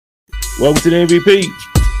Welcome to the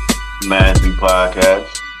MVP. Managing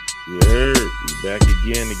Podcast. Yeah, we back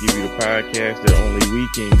again to give you the podcast that only we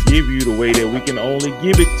can give you the way that we can only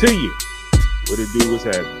give it to you. What it do? What's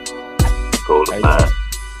happening?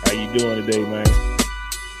 How you doing today, man?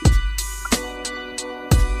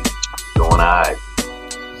 Doing all right.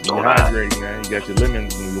 You're hydrating, man. You got your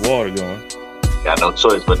lemons and your water going. Got no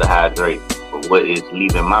choice but to hydrate. But what is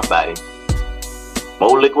leaving my body?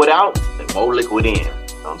 More liquid out and more liquid in.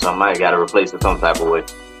 I'm talking about, got to replace it some type of way.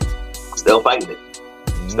 Still fighting it.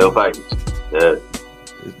 Still fighting it. Yeah.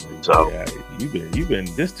 So you've been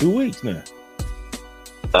this 2 weeks now.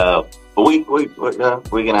 A week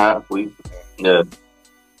and a half. Yeah.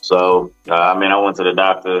 So I went to the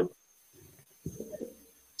doctor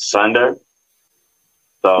Sunday.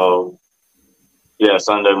 So yeah,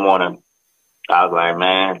 Sunday morning, I was like,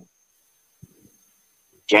 man,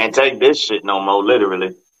 can't take this shit no more.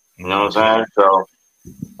 Literally, you know what I'm saying? So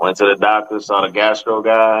went to the doctor, saw the gastro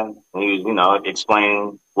guy. He was,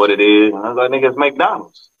 explained what it is. And I was like, nigga, it's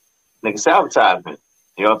McDonald's. Nigga sabotage me.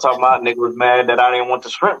 You know what I'm talking about? Nigga was mad that I didn't want the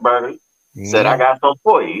shrimp burger. Said, I got some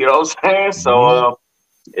for you. You know what I'm saying? So,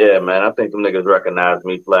 yeah, man, I think them niggas recognized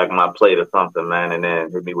me, flagged my plate or something, man, and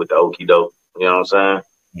then hit me with the okie doke. You know what I'm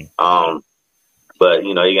saying? But,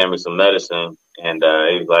 he gave me some medicine, and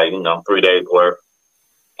he was like, 3 days worth.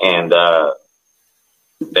 And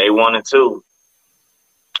day 1 and 2,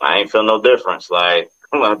 I ain't feel no difference. Like,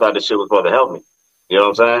 I thought this shit was supposed to help me. You know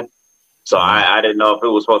what I'm saying? So I didn't know if it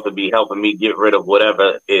was supposed to be helping me get rid of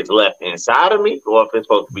whatever is left inside of me, or if it's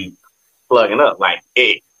supposed to be plugging up. Like,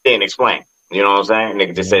 it didn't explain. You know what I'm saying?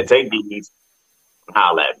 Nigga just said, take these and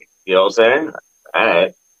holler at me. You know what I'm saying? All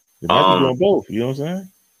right. Doing both. You know what I'm saying?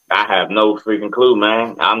 I have no freaking clue,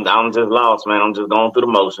 man. I'm just lost, man. I'm just going through the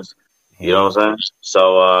motions. You know what I'm saying?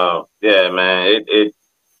 So, yeah, man,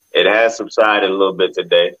 it has subsided a little bit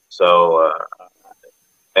today. So,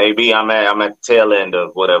 maybe I'm at the tail end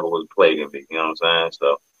of whatever was plaguing me. You know what I'm saying?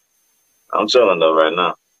 So, I'm chilling though right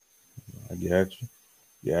now. I got you.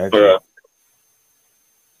 Yeah.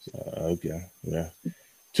 Okay. Yeah.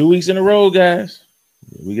 2 weeks in a row, guys.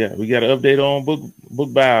 We got an update on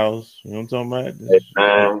book bows. You know what I'm talking about? Hey,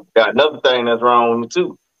 man, got another thing that's wrong with me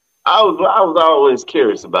too. I was always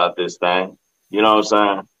curious about this thing. You know what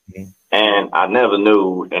I'm saying? And I never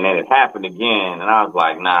knew, and then it happened again, and I was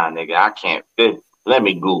like, nah, nigga, I can't fit. Let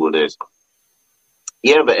me Google this.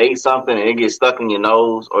 You ever ate something and it gets stuck in your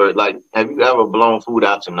nose? Or, like, have you ever blown food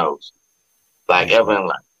out your nose? Like, ever in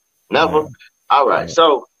life? Never? All right.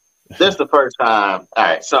 So, this the first time. All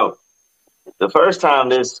right. So, the first time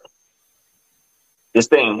this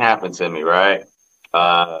thing happened to me, right?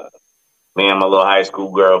 Me and my little high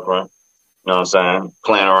school girlfriend, you know what I'm saying,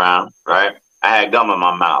 playing around, right? I had gum in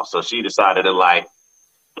my mouth, so she decided to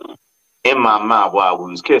in my mouth while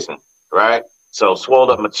we was kissing, right? So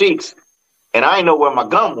swelled up my cheeks, and I didn't know where my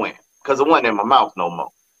gum went because it wasn't in my mouth no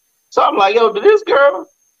more. So I'm like, yo, did this girl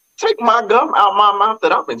take my gum out my mouth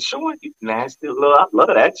that I've been chewing? You nasty little, I love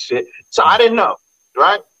that shit. So I didn't know,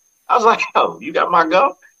 right? I was like, yo, you got my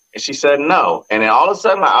gum? And she said no. And then all of a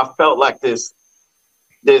sudden, I felt like this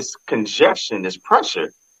congestion, this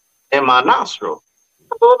pressure in my nostril.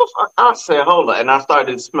 What the fuck? I said, hold on. And I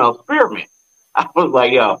started to smell spearmint. I was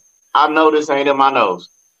like, yo, I know this ain't in my nose.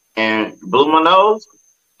 And blew my nose.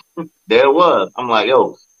 There it was. I'm like,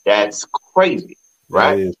 yo, that's crazy.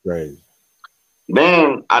 Right? That is crazy.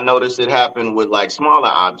 Then I noticed it happened with smaller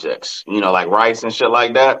objects, like rice and shit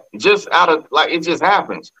like that. Just out of it just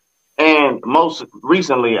happens. And most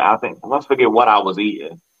recently, I forget what I was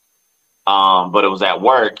eating. But it was at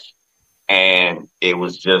work and it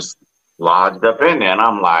was just lodged up in there. And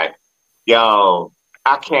I'm like, yo,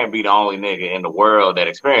 I can't be the only nigga in the world that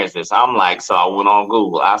experienced this. I'm like, so I went on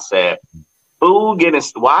Google. I said,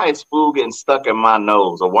 why is food getting stuck in my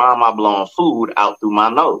nose? Or why am I blowing food out through my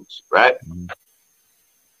nose? Right?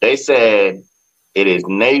 They said it is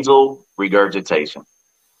nasal regurgitation.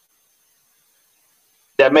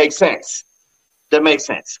 That makes sense. Makes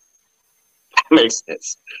sense.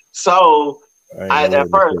 So at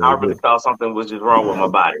first I really thought something was just wrong with my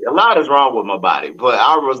body. A lot is wrong with my body, but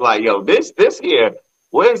I was like, yo, this here,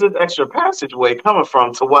 where's this extra passageway coming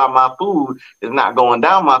from to why my food is not going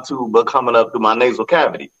down my tube but coming up through my nasal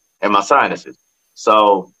cavity and my sinuses?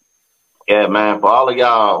 So yeah, man, for all of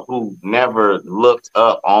y'all who never looked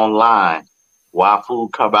up online why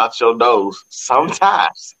food come out your nose,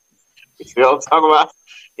 sometimes, you know what I'm talking about?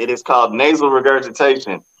 It is called nasal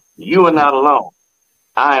regurgitation. You are not alone.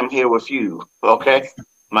 I am here with you, okay?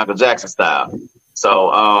 Michael Jackson style.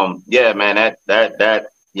 So, yeah, man,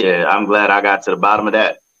 yeah, I'm glad I got to the bottom of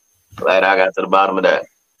that.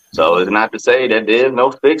 So it's not to say that there's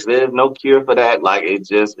no fix, there's no cure for that. Like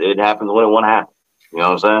it happens when it want to happen. You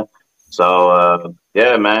know what I'm saying? So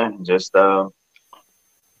yeah, man, just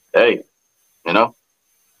hey, you know,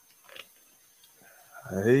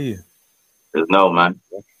 I hear you. there's no, man.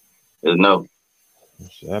 There's no.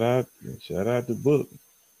 Shout out to Book.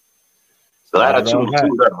 Glad I chew my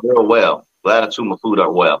food up real well. Glad I chew my food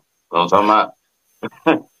up well. You know what I'm talking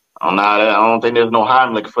about? I don't think there's no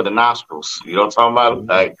Heimlich for the nostrils. You know what I'm talking about?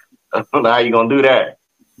 Like, I don't know how you gonna do that.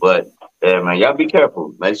 But yeah, man, y'all be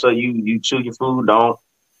careful. Make sure you chew your food. Don't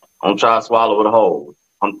try to swallow it whole.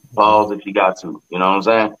 Pause if you got to. You know what I'm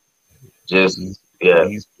saying? Just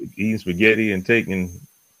eating spaghetti and taking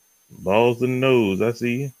balls to the nose. I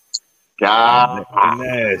see you. God,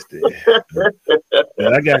 nasty.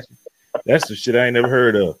 Man, I got you. That's the shit I ain't never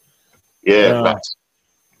heard of. Yeah,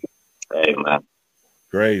 hey man,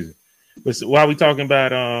 crazy. But so, while we talking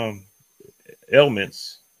about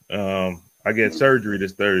ailments, I get surgery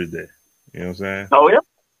this Thursday. You know what I'm saying? Oh yeah.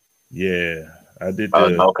 Yeah, I did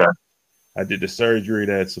okay. I did the surgery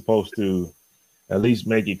that's supposed to at least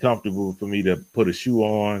make it comfortable for me to put a shoe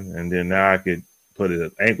on, and then now I could put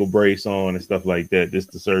an ankle brace on and stuff like that. This is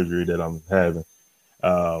the surgery that I'm having.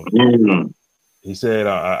 He said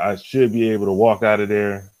I should be able to walk out of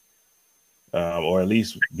there, or at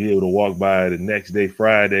least be able to walk by the next day,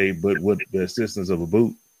 Friday, but with the assistance of a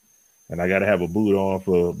boot. And I got to have a boot on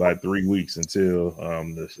for about 3 weeks until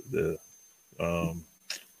the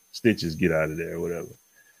stitches get out of there or whatever.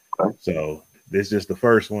 Okay. So this is just the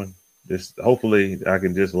first one. This hopefully I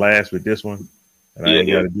can just last with this one, and I ain't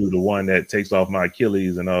got to do the one that takes off my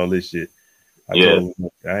Achilles and all this shit. I told him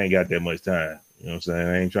I ain't got that much time. You know what I'm saying?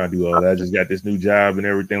 I ain't trying to do all that. I just got this new job and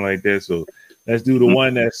everything like that. So let's do the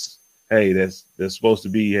one that's supposed to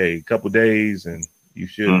be a couple days, and you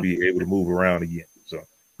should be able to move around again. So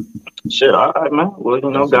shit, all right, man. Well, you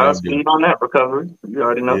know, Godspeed on that recovery. You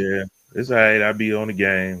already know. Yeah, it's all right. I'll be on the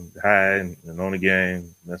game, high and on the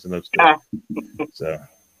game, messing up stuff. So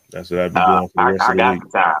that's what I'll be doing for the rest of the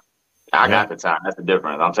week. I got the time. That's the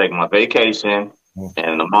difference. I'm taking my vacation,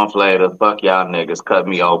 and a month later, fuck y'all niggas, cut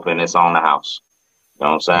me open. It's on the house. You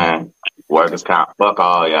know what I'm saying? Workers comp. Fuck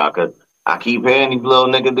all y'all, because I keep hearing these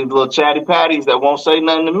little chatty patties that won't say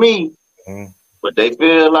nothing to me, but they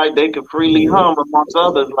feel like they could freely hum amongst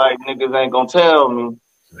others. Like niggas ain't gonna tell me.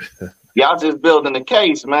 Y'all just building the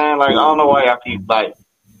case, man. Like I don't know why y'all keep I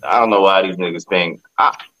don't know why these niggas think.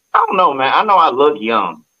 I don't know, man. I know I look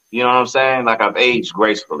young. You know what I'm saying? Like I've aged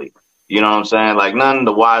gracefully. You know what I'm saying? Like none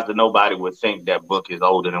the wiser, nobody would think that Book is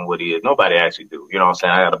older than what he is. Nobody actually do. You know what I'm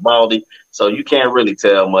saying? I got a baldy, so you can't really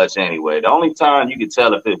tell much anyway. The only time you can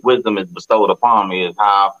tell if his wisdom is bestowed upon me is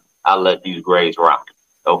how I let these grades rock.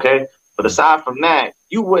 Okay? But aside from that,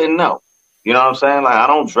 you wouldn't know. You know what I'm saying? Like I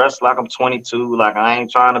don't dress like I'm 22. Like I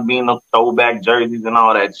ain't trying to be in the throwback jerseys and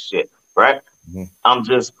all that shit. Right? I'm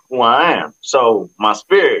just who I am. So my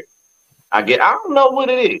spirit, I don't know what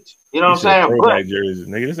it is. You know what I'm saying? Throwback jerseys,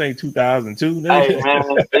 nigga. This ain't 2002. Nigga. Hey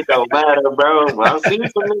man, it don't matter, bro. I've seen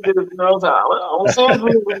some niggas, you know what I'm saying? I'm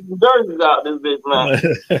seeing some jerseys out this bitch,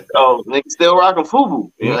 man. Oh, niggas still rocking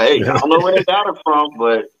FUBU. You know, hey, I don't know where they got it from,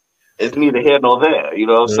 but it's neither here nor there. You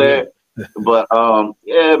know what I'm saying? But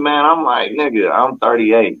yeah, man, I'm like, nigga, I'm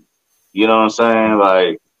 38. You know what I'm saying?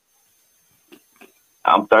 Like,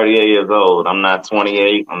 I'm 38 years old. I'm not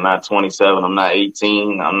 28. I'm not 27. I'm not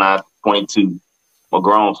 18. I'm not 22. I'm a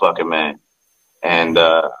grown fucking man. And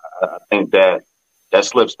I think that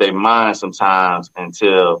slips their mind sometimes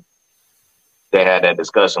until they had that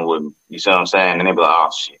discussion with me. You see what I'm saying? And they be like, oh,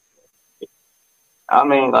 shit. I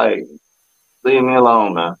mean, like, leave me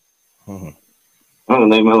alone, man.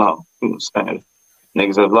 Leave me alone. You know what I'm saying?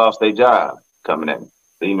 Niggas have lost their job coming at me.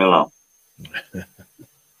 Leave me alone.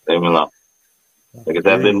 Leave me alone. Niggas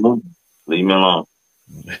have been moving. Leave me alone.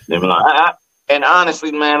 Leave me alone. And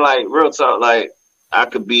honestly, man, like, real talk, like, I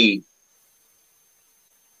could be,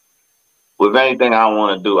 with anything I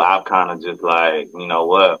want to do, I've kind of just like, you know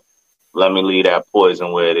what, let me leave that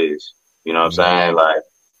poison where it is. You know what I'm saying? Like,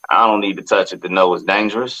 I don't need to touch it to know it's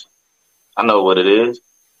dangerous. I know what it is.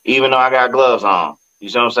 Even though I got gloves on. You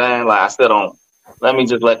see what I'm saying? Like, I still don't, let me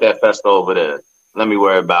just let that fester over there. Let me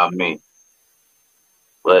worry about me.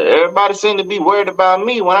 But everybody seem to be worried about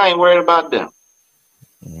me when I ain't worried about them.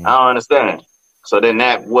 I don't understand. So then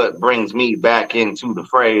that what brings me back into the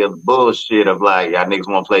fray of bullshit of like, y'all niggas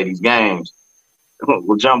want to play these games.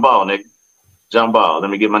 Well, jump ball, nigga. Jump ball. Let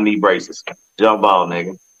me get my knee braces. Jump ball,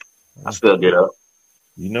 nigga. I still get up.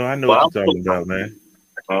 You know, I know what you're talking about,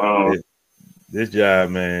 man. This job,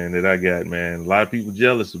 man, that I got, man, a lot of people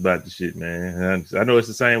jealous about the shit, man. I know it's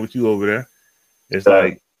the same with you over there. It's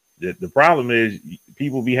like, the problem is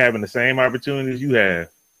people be having the same opportunities you have,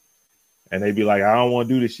 and they be like, I don't want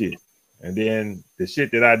to do this shit. And then the shit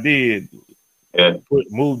that I did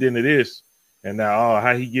moved into this, and now,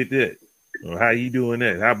 how he get that? Or how he doing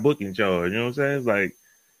that? How booking charge? You know what I'm saying? It's like,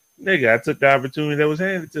 nigga, I took the opportunity that was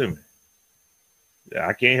handed to me.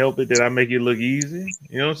 I can't help it that I make it look easy.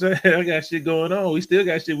 You know what I'm saying? I got shit going on. We still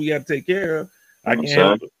got shit we got to take care of. I can't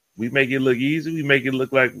help it. We make it look easy. We make it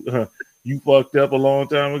look like you fucked up a long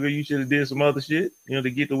time ago. You should have did some other shit,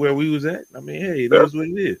 to get to where we was at. I mean, hey, that's what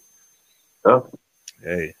it is.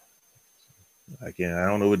 Hey, I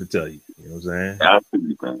don't know what to tell you. You know what I'm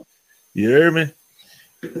saying? You heard me?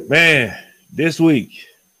 Man, this week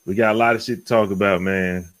we got a lot of shit to talk about,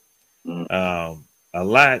 man. A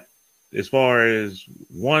lot as far as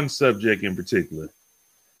one subject in particular.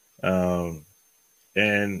 And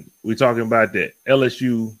we're talking about the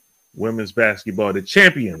LSU women's basketball, the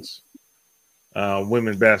champions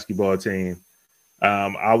women's basketball team.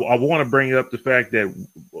 I want to bring up the fact that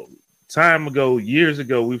years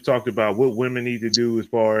ago, we've talked about what women need to do as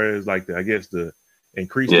far as like the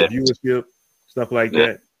increase the viewership, stuff like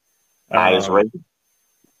that.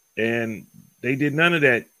 And they did none of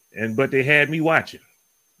that, but they had me watching.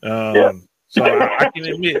 So I can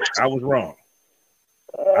admit I was wrong.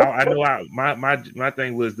 I know my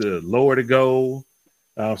thing was to lower the goal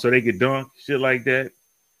so they could dunk, shit like that.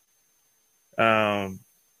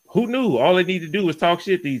 Who knew? All they need to do was talk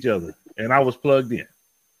shit to each other, and I was plugged in.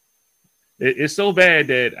 It's so bad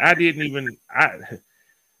that I didn't even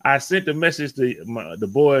I sent a message to the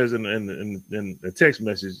boys in the text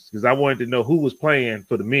message because I wanted to know who was playing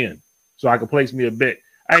for the men so I could place me a bet.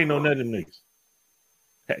 I ain't know none of them niggas.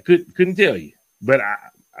 Couldn't tell you, but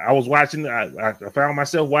I was watching. I found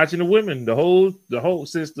myself watching the women the whole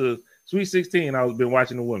since the Sweet 16. I've been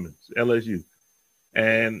watching the women LSU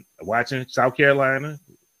and watching South Carolina,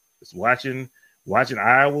 watching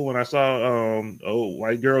Iowa. When I saw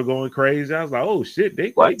white girl going crazy, I was like, oh shit,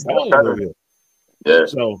 they balling over here. Yeah.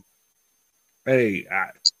 So, hey,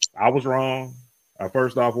 I was wrong. I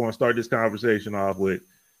first off want to start this conversation off with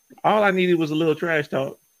all I needed was a little trash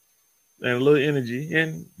talk and a little energy,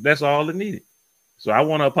 and that's all it needed. So I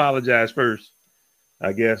want to apologize first,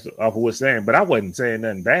 I guess, off of what's saying, but I wasn't saying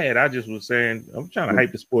nothing bad. I just was saying I'm trying to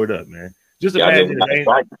hype the sport up, man. Just imagine if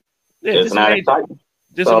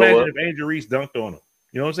Angel Reese dunked on him.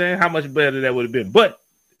 You know what I'm saying? How much better that would have been. But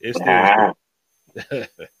it's still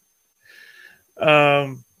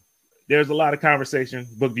there's a lot of conversation.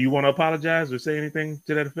 But do you want to apologize or say anything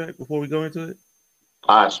to that effect before we go into it?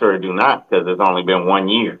 I sure do not, because it's only been 1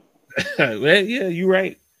 year. Well, yeah, you're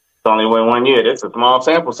right. It's only been 1 year. That's a small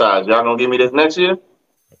sample size. Y'all gonna give me this next year?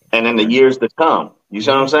 And in the years to come. You see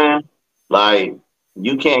what I'm saying? Like,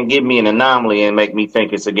 you can't give me an anomaly and make me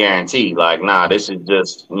think it's a guarantee. Like, nah, this is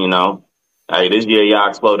just, hey, this year y'all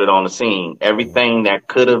exploded on the scene. Everything that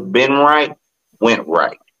could have been right went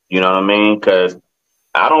right. You know what I mean? Because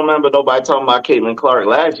I don't remember nobody talking about Caitlin Clark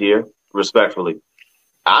last year, respectfully.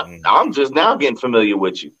 I'm just now getting familiar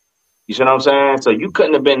with you. You see what I'm saying? So you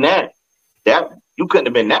couldn't have been that. You couldn't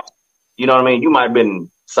have been that. You know what I mean? You might have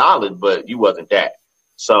been solid, but you wasn't that.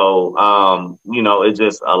 So, it's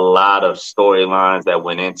just a lot of storylines that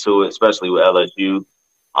went into it, especially with LSU.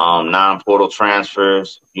 Non-portal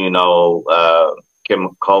transfers, Kim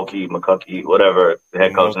McCulkey, whatever the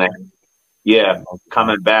head coach name. Yeah,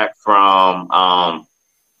 coming back from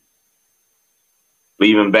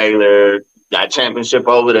leaving Baylor, got championship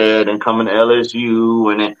over there, then coming to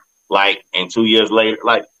LSU, and then 2 years later,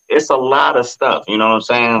 it's a lot of stuff. You know what I'm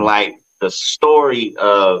saying? Like, the story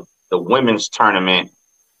of the women's tournament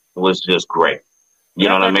was just great. You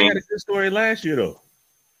know what I mean? They had a good story last year, though.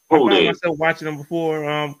 Who I found did? myself watching them before,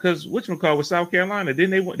 because whatchamacallit was South Carolina.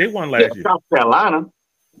 Didn't they won last year? South Carolina.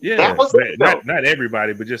 Yeah, that was not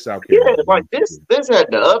everybody, but just South Carolina. Yeah, like this had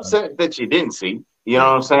the upset that you didn't see. You know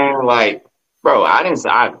what I'm saying? Like, bro, I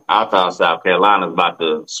thought South Carolina was about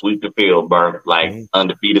to sweep the field, bro. Like,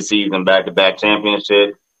 undefeated season, back-to-back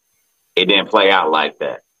championship. It didn't play out like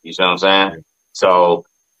that. You see what I'm saying? Yeah. So,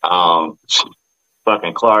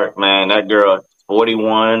 fucking Clark, man, that girl,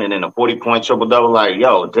 41 and then a 40-point triple-double. Like,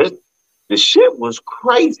 yo, this shit was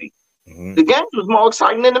crazy. The game was more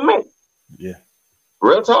exciting than the men. Yeah.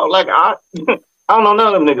 Real talk, like I don't know none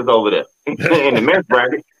of them niggas over there in the men's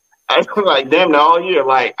bracket. I was like, damn, all year,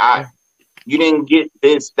 like you didn't get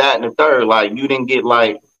this, that, and the third. Like, you didn't get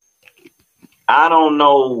I don't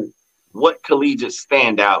know what collegiate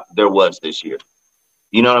standout there was this year.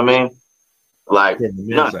 You know what I mean? Like,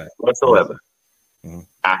 none whatsoever.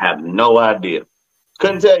 I have no idea.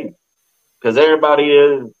 Couldn't tell you, because everybody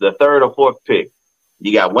is the third or fourth pick.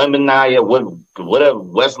 You got Wembanyama, whatever,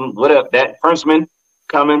 Westland, whatever, that Frenchman.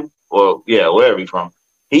 coming, or wherever he's from,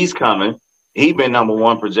 he's coming. He's been number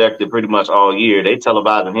one projected pretty much all year. They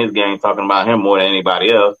televising his game, talking about him more than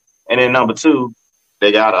anybody else. And then number two,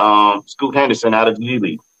 they got Scoot Henderson out of the G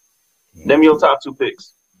League. Them your top two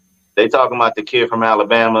picks. They talking about the kid from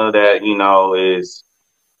Alabama that, is,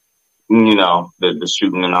 the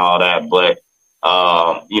shooting and all that. But,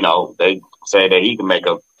 they say that he can make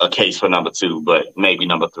a case for number two, but maybe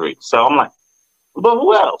number three. So I'm like, but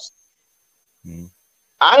who else? Mm-hmm.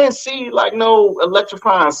 I didn't see like no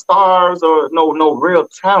electrifying stars or no real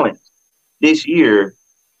talent this year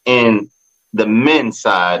in the men's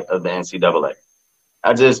side of the NCAA.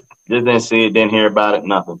 I just didn't see it, didn't hear about it,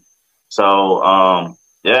 nothing. So,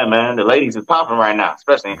 yeah, man, the ladies is popping right now,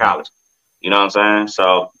 especially in college. You know what I'm saying?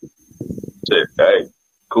 So, shit, hey,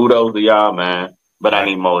 kudos to y'all, man. But I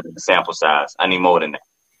need more than the sample size. I need more than that.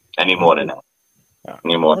 I need more than that.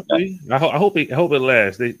 I hope it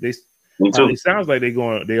lasts. It sounds like they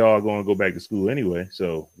are going to go back to school anyway,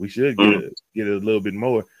 so we should get a little bit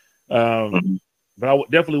more. But I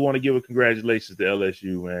definitely want to give a congratulations to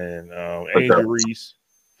LSU, man. Angel Reese,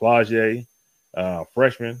 Flage,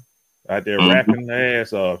 freshman out there rapping her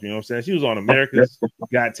ass off. You know what I'm saying? She was on America's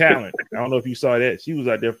Got Talent. I don't know if you saw that. She was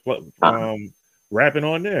out there rapping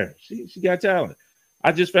on there. She got talent.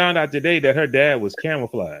 I just found out today that her dad was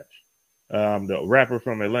Camouflage, the rapper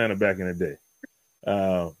from Atlanta back in the day.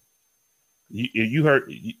 You heard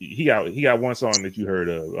he got one song that you heard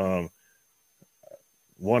of.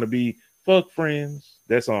 Wanna Be Fuck Friends.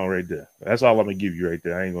 That song right there. That's all I'm gonna give you right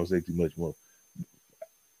there. I ain't gonna say too much more.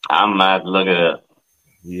 I might look it up.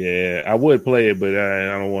 Yeah, I would play it, but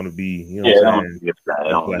I don't want to be, you know what I'm saying? I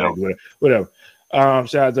don't know. Whatever.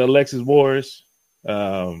 Shout out to Alexis Morris.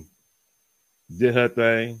 Did her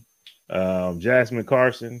thing. Jasmine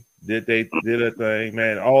Carson did her thing,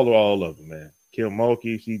 man. All of them, man. Kim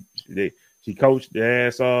Mulkey, she coached the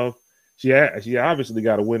ass off. She obviously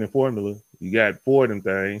got a winning formula. You got four of them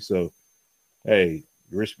things, so hey,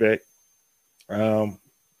 respect.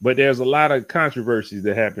 But there's a lot of controversies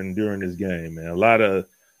that happened during this game, man. A lot of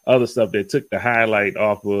other stuff that took the highlight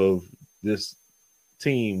off of this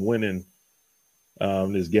team winning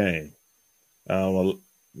this game.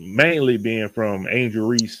 Mainly being from Angel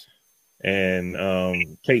Reese and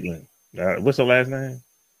Caitlin. What's her last name?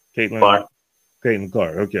 Caitlin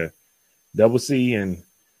Clark. Okay. Double C and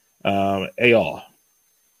AR.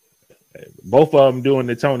 Both of them doing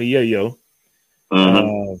the Tony Yayo.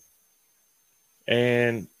 Mm-hmm.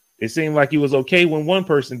 And it seemed like it was okay when one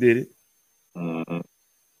person did it. Mm-hmm.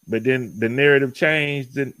 But then the narrative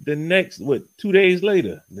changed the next, 2 days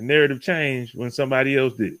later, the narrative changed when somebody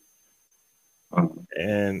else did it. Mm-hmm.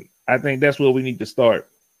 And I think that's where we need to start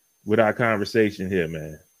with our conversation here,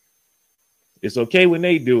 man. It's okay when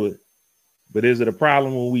they do it, but is it a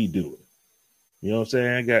problem when we do it? You know what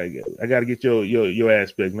I'm saying? I got to get your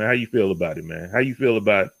aspect, man. How you feel about it, man? How you feel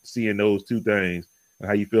about seeing those two things, and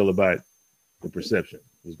how you feel about the perception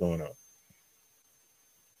that's going on?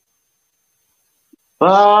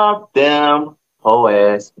 Fuck them whole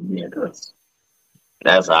ass niggas.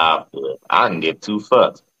 That's how I feel. I can give two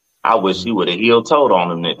fucks. I wish he would have heel toed on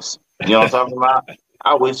them niggas. You know what I'm talking about?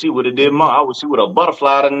 I wish he would have did more. I wish he would have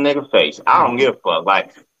butterflied in the nigga face. I don't give a fuck.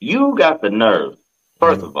 Like, you got the nerve,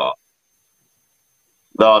 first of all,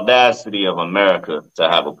 the audacity of America to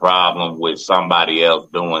have a problem with somebody else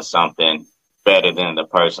doing something better than the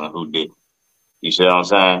person who did. You see what I'm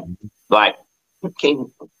saying? Like,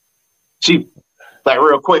 like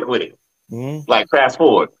real quick with it. Mm-hmm. Like, fast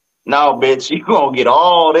forward. No, bitch, you gonna get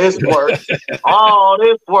all this work, all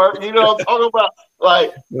this work. You know what I'm talking about?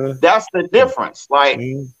 Like, that's the difference. Like,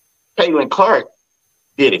 Caitlin Clark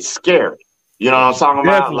did it scary. You know what I'm talking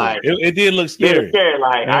about? Like, it did look scary.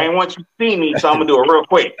 Like, I didn't want you to see me, so I'm gonna do it real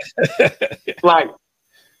quick. Like,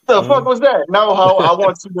 the fuck was that? No, ho, I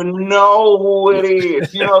want you to know who it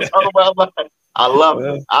is. You know what I'm talking about? Like, I love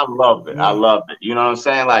it. I love it. I love it. You know what I'm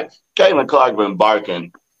saying? Like, Caitlin Clark been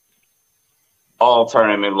barking all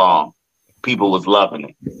tournament long. People was loving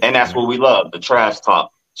it. And that's what we love, the trash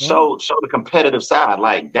talk. Show the competitive side.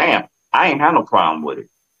 Like, damn, I ain't had no problem with it.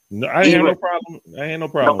 No, I ain't no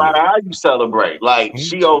problem. No matter how you celebrate. Like,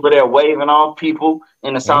 she over there waving off people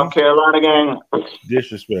in the South Carolina game.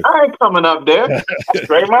 Disrespect. I ain't coming up there.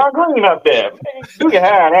 Straight my green up there. You can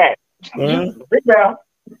have that.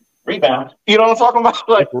 Rebound. You know what I'm talking about?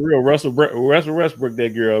 Like, for real, Russell Westbrook,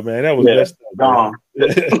 that girl, man. That was messed up.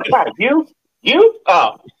 You?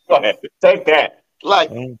 Oh, go ahead. Take that.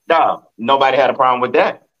 Like, no, nobody had a problem with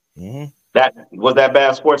that. Mm-hmm. That was that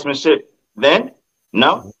bad sportsmanship then?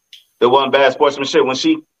 No. It wasn't bad sportsmanship when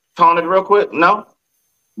she taunted real quick? No.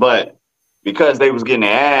 But because they was getting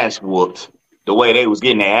their ass whooped the way they was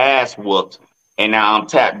getting their ass whooped, and now I'm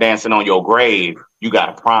tap dancing on your grave. You got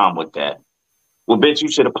a problem with that? Well, bitch, you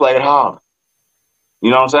should have played harder.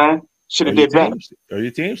 You know what I'm saying? Should have did better. Or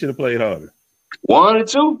your team should have played harder. One of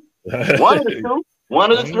the two. One of the two.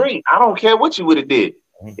 One of the three. I don't care what you would have did.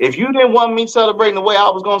 If you didn't want me celebrating the way I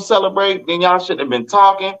was going to celebrate, then y'all shouldn't have been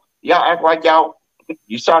talking. Y'all act like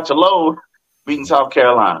you shot your load beating South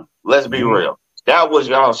Carolina. Let's be real. That was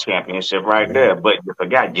y'all's championship right there. But you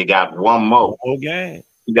forgot you got one more. Whole game.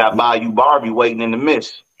 You got Bayou Barbie waiting in the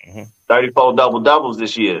midst. 34 double-doubles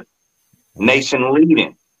this year. Nation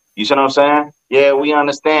leading. You see what I'm saying? Yeah, we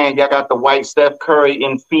understand. Y'all got the white Steph Curry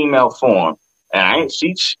in female form. And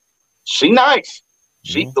she nice.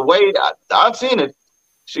 She the way I've seen it.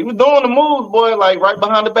 She was doing the moves, boy, like right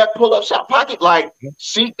behind the back pull-up shot pocket. Like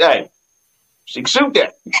she can shoot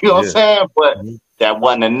that. You know what I'm saying? But that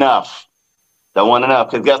wasn't enough. That wasn't enough.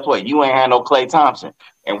 Because guess what? You ain't had no Klay Thompson.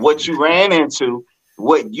 And what you ran into,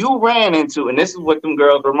 and this is what them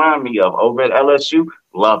girls remind me of over at LSU,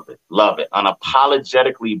 love it.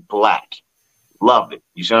 Unapologetically black. Love it.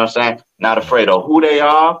 You see what I'm saying? Not afraid of who they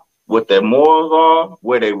are, what their morals are,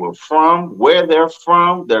 where they were from, where they're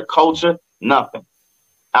from, their culture, nothing.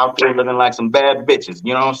 Out there living like some bad bitches.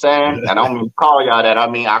 You know what I'm saying? I don't even call y'all that. I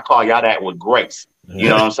mean, I call y'all that with grace. You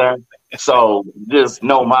know what I'm saying? So just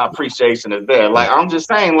know my appreciation is there. Like, I'm just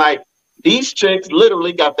saying, like, these chicks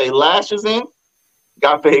literally got their lashes in,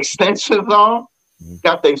 got their extensions on,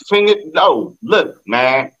 got their finger. No, look,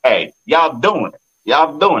 man. Hey, y'all doing it.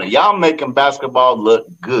 Y'all making basketball look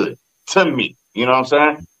good to me. You know what I'm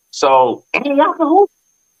saying? So, and y'all can hoop.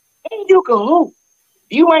 And you can hoop.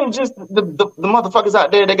 You ain't just the motherfuckers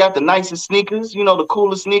out there that got the nicest sneakers, you know, the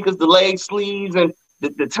coolest sneakers, the leg sleeves and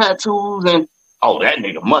the tattoos, and oh, that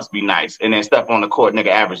nigga must be nice. And then step on the court, nigga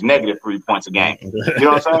average negative 3 points a game. You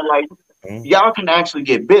know what I'm saying? Like, y'all can actually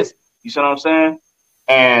get busy. You see what I'm saying?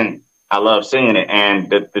 And I love seeing it. And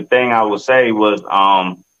the thing I would say was,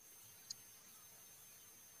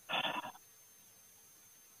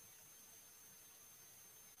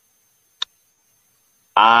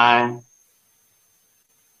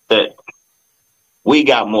 that we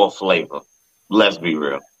got more flavor. Let's be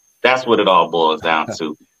real. That's what it all boils down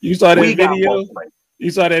to. You saw that video?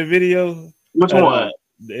 You saw that video? Which one?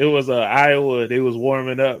 It was Iowa. They was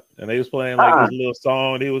warming up and they was playing like this little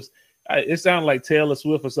song. It sounded like Taylor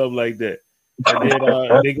Swift or something like that. And then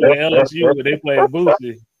they go to LSU and they play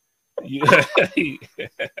Boosie.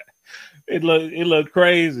 It looked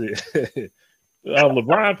crazy.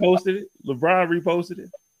 LeBron posted it. LeBron reposted it.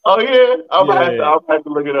 Oh yeah, I'm gonna have to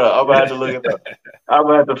look it up. I'm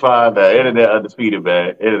gonna have to find that. Internet undefeated,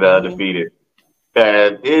 man. Undefeated.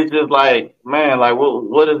 And it's just like, man, like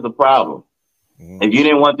what is the problem? If you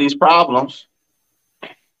didn't want these problems,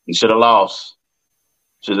 you should have lost.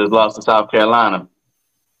 Should have lost to South Carolina,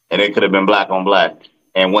 and it could have been black on black,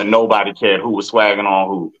 and when nobody cared who was swagging on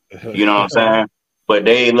who. You know what I'm saying? But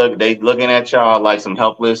they looking at y'all like some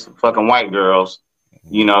helpless fucking white girls.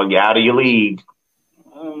 You know, you're out of your league.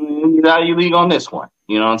 You're out of your league on this one.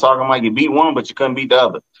 You know what I'm talking about? You beat one, but you couldn't beat the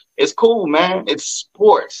other. It's cool, man. It's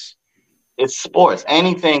sports.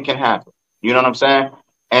 Anything can happen. You know what I'm saying?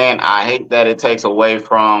 And I hate that it takes away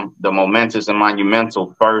from the momentous and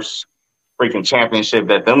monumental first freaking championship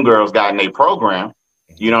that them girls got in their program.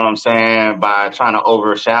 You know what I'm saying? By trying to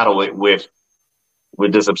overshadow it with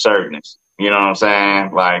this absurdness. You know what I'm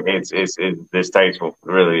saying? Like it's distasteful. It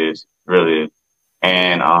really is.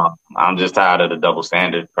 And I'm just tired of the double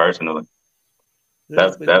standard, personally.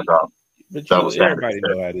 That's all. But everybody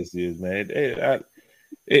know how this is, man.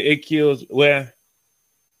 It kills. Well,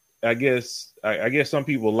 I guess some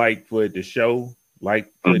people like for it to show,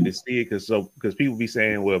 like for it to see it, because people be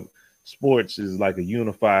saying, well, sports is like a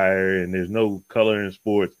unifier, and there's no color in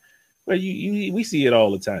sports. But we see it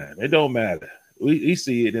all the time. It don't matter. We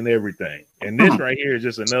see it in everything. And this right here is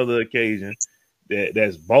just another occasion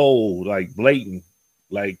that's bold, like blatant.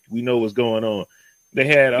 Like we know what's going on. They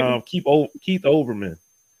had Keith Olbermann.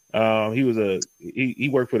 He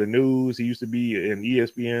worked for the news. He used to be in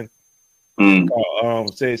ESPN.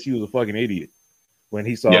 Said she was a fucking idiot when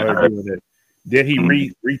he saw her doing that. Then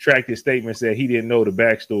he retracted his statement, said he didn't know the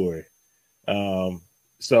backstory.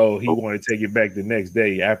 So he wanted to take it back the next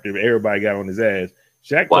day after everybody got on his ass.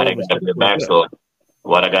 Shaq Why they gotta be a backstory?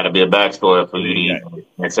 Why there gotta be a backstory for you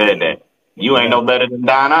to said that? You ain't no better than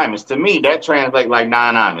Don Imus. To me, that translates like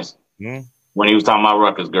Don Imus when he was talking about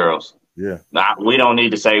Rutgers girls. Yeah. We don't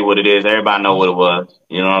need to say what it is. Everybody know what it was.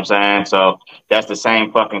 You know what I'm saying? So that's the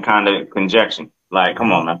same fucking kind of conjecture. Like,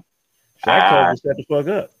 come on, man. Shaq told him to shut the fuck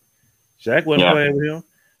up. Shaq wasn't playing with him.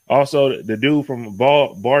 Also, the dude from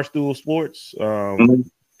Barstool Sports,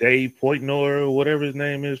 Dave Poitnor or whatever his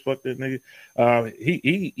name is. Fuck that nigga.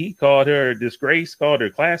 He called her a disgrace, called her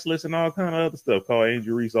classless, and all kind of other stuff. Called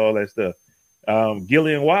Angel Reese, all that stuff.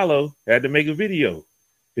 Gillian Wallow had to make a video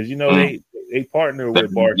because they partner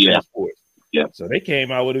with Barstool Sports. Yeah. So they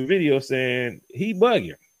came out with a video saying he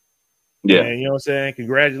bugging. Yeah. And you know what I'm saying?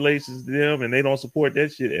 Congratulations to them, and they don't support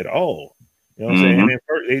that shit at all. You know what I'm saying? And then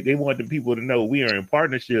first, they want the people to know we are in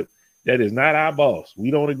partnership. That is not our boss. We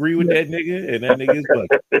don't agree with that nigga, and that nigga is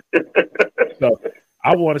bugging. So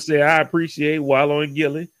I want to say I appreciate Wallow and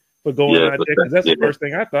Gilly for going out there, because that's the first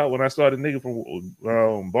thing I thought when I saw the nigga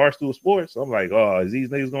from Barstool Sports. I'm like, oh, is these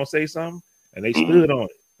niggas gonna say something? And they stood on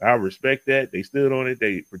it. I respect that. They stood on it.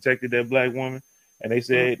 They protected that black woman, and they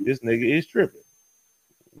said this nigga is tripping.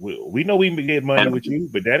 We know we can get money with you,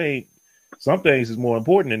 but that ain't. Some things is more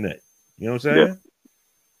important than that. You know what I'm saying? Yeah.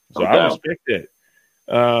 So I respect that.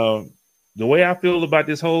 The way I feel about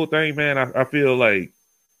this whole thing, man, I feel like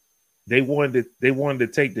they wanted to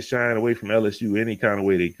take the shine away from LSU any kind of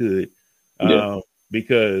way they could.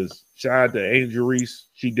 Because shout out to Angel Reese,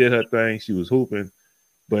 she did her thing, she was hooping,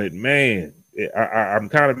 but man, I'm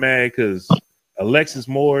kind of mad because Alexis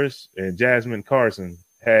Morris and Jasmine Carson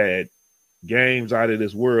had games out of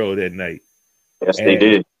this world that night. Yes, they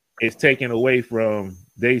did. It's taken away from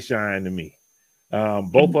they shine to me.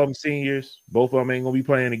 Both of them seniors, both of them ain't gonna be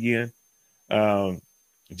playing again.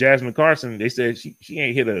 Jasmine Carson, they said she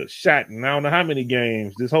ain't hit a shot in I don't know how many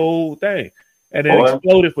games this whole thing, and then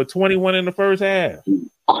exploded for 21 in the first half.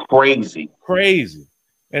 Crazy.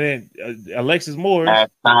 And then Alexis Morris,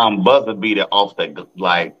 halftime buzzer beater off the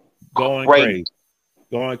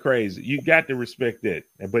going crazy. You got to respect that,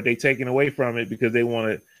 but they taking away from it because they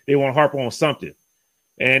want to harp on something.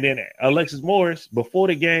 And then Alexis Morris, before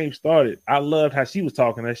the game started, I loved how she was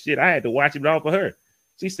talking that shit. I had to watch it all for her.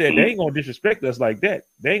 She said they ain't gonna disrespect us like that.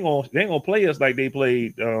 They ain't gonna play us like they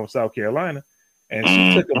played South Carolina. And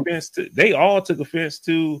she took offense to. They all took offense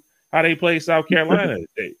to how they played South Carolina.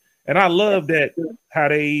 And I love that how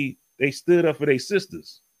they stood up for their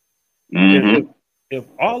sisters. If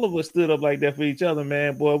all of us stood up like that for each other,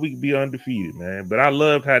 man, boy, we could be undefeated, man. But I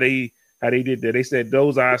loved how they did that. They said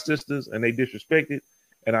those are our sisters, and they disrespected.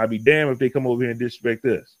 And I'd be damned if they come over here and disrespect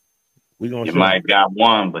us. You might got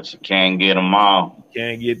one, but you can't get them all.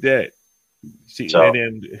 Can't get that. And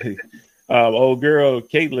then old girl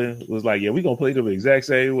Caitlin was like, "Yeah, we gonna play them the exact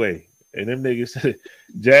same way." And them niggas said,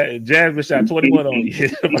 "Jasmine shot 21 on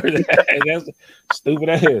you." And that's stupid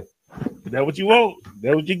as hell. That what you want?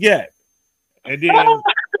 That what you got? And then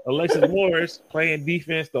Alexis Morris playing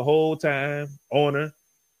defense the whole time on her.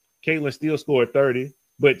 Caitlin still scored 30.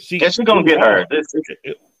 But she gonna get hers.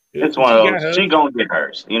 It's one of those. She gonna get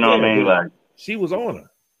hers. You know what I mean? Like she was on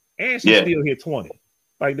her, and she still hit 20.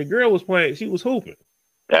 Like the girl was playing, she was hooping.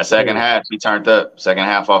 That second half, she turned up. Second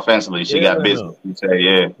half offensively, she got busy. You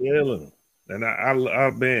say, and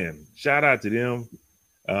I man, shout out to them.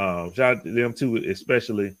 Shout out to them too,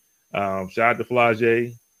 especially. Shout out to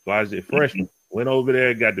Flage freshman went over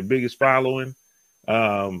there, got the biggest following.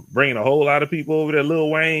 Bringing a whole lot of people over there.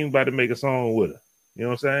 Lil Wayne about to make a song with her. You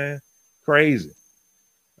know what I'm saying? Crazy.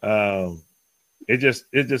 It's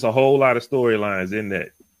just a whole lot of storylines in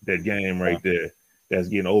that game right there that's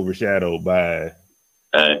getting overshadowed by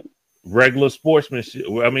regular sportsmanship.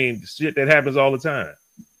 I mean, shit that happens all the time.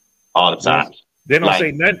 All the time. They don't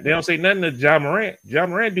say nothing. They don't say nothing to Ja Morant. Ja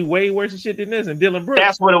Morant do way worse shit than this, and Dylan Brooks.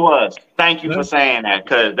 That's what it was. Thank you for saying that,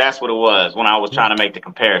 because that's what it was when I was trying to make the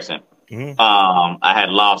comparison. I had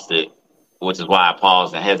lost it, which is why I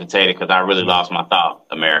paused and hesitated, because I really lost my thought,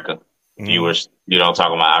 America. Viewers, you know what I'm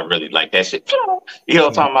talking about? I really like that shit. You know what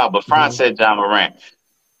I'm talking about? But Franz said Ja Morant.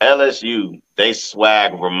 LSU, they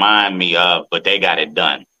swag remind me of, but they got it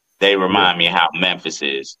done. They remind me of how Memphis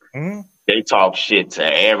is. They talk shit to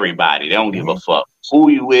everybody. They don't give a fuck who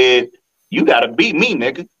you with. You got to beat me,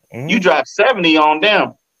 nigga. You drop 70 on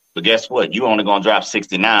them. But guess what? You only going to drop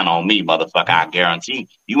 69 on me, motherfucker. I guarantee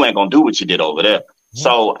you ain't going to do what you did over there.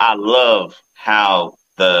 So I love how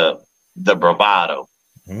the bravado,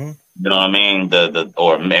 you know what I mean?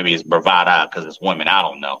 Or maybe it's bravada because it's women. I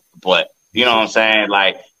don't know. But you know what I'm saying?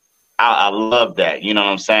 Like, I love that. You know what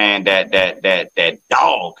I'm saying? That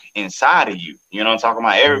dog inside of you. You know what I'm talking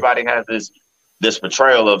about? Everybody has this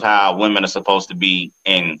portrayal of how women are supposed to be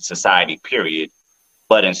in society, period.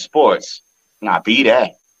 But in sports, be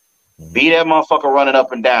that. Be that motherfucker running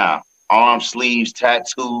up and down. Arm sleeves,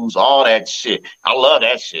 tattoos, all that shit. I love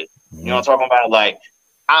that shit. You know what I'm talking about? Like,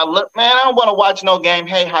 I don't want to watch no game.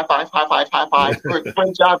 Hey, high five.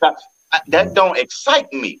 Great job. That don't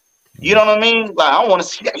excite me. You know what I mean? Like, I want to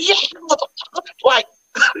see that. Yeah, like,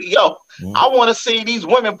 Yo, I want to see these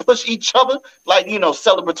women push each other like,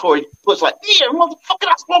 celebratory push, like, yeah, motherfucker,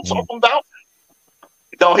 that's what I'm talking about.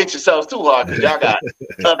 Don't hit yourselves too hard because y'all got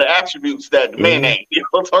other attributes that the men ain't. You know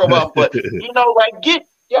what I'm talking about? But, like,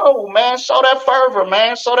 man, show that fervor,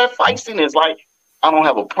 man. Show that feistiness. Like, I don't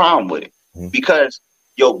have a problem with it because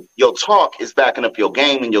your talk is backing up your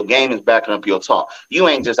game and your game is backing up your talk. You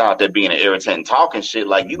ain't just out there being an irritant talking shit.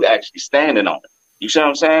 Like, you actually standing on it. You see what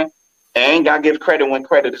I'm saying? And got to give credit when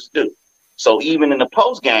credit is due. So even in the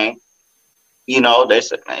post game, they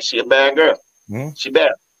said, man, she a bad girl. She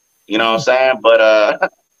bad. You know what I'm saying?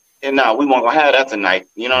 But we won't gonna have that tonight.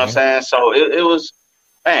 You know what I'm saying? So it was,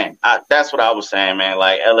 man. That's what I was saying, man.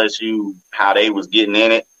 Like LSU, how they was getting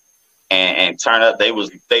in it and turn up.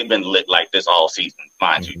 They've been lit like this all season,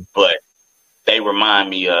 mind you. But they remind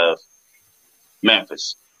me of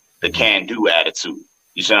Memphis, the can-do attitude.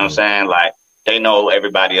 You see what I'm saying? Like, they know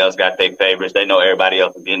everybody else got their favorites. They know everybody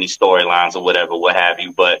else is in these storylines or whatever, what have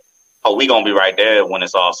you. But, we going to be right there when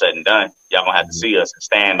it's all said and done. Y'all going to have to see us and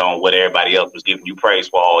stand on what everybody else was giving you praise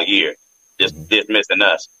for all year. Just dismissing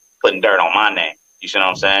us, putting dirt on my name. You see what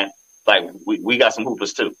I'm saying? Like, we got some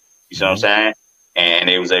hoopers too. You see what I'm saying? And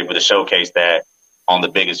they was able to showcase that on the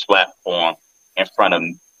biggest platform in front of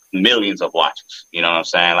millions of watchers. You know what I'm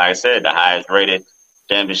saying? Like I said, the highest rated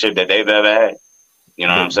championship that they've ever had. You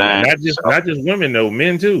know what I'm saying? Not just women though,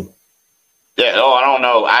 men too. Yeah. Oh, I don't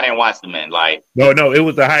know. I didn't watch the men. Like, no, it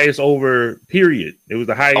was the highest over period. It was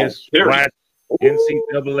the highest watched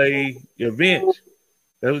NCAA event.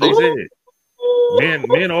 That's what they said.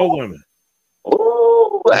 Men or women.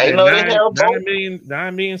 Ooh, I know they held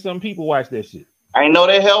 9 million some people watch that shit. I know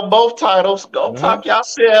they held both titles. Go talk y'all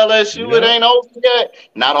shit, LSU. It ain't over yet.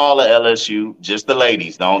 Not all of LSU, just the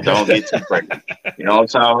ladies. Don't get too crazy. You know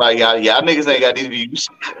what I'm talking about? Y'all niggas ain't got these views.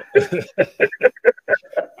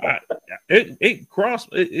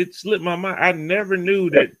 It slipped my mind. I never knew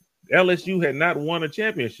that LSU had not won a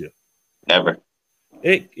championship. Never.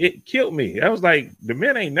 It killed me. I was like, the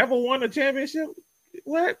men ain't never won a championship?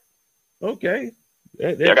 What? Okay.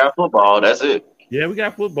 They got football. That's it. Yeah, we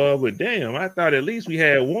got football, but damn, I thought at least we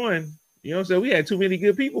had one. You know what I'm saying? We had too many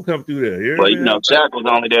good people come through there. Well, Shaq was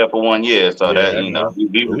only there for 1 year, so that,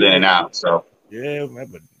 he was in and out. So yeah,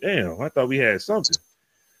 but damn, I thought we had something.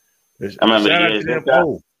 I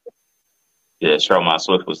remember Sherman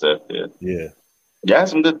Swift was there. Yeah. Y'all had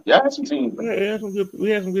some teams. We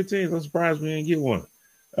had some good teams. I'm surprised we didn't get one.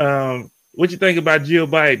 What you think about Jill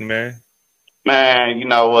Biden, man? Man, you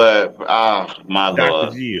know what? My Dr.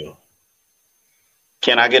 Lord. Jill.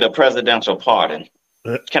 Can I get a presidential pardon?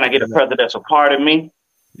 Can I get a presidential pardon me?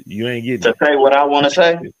 You ain't getting to say what I want to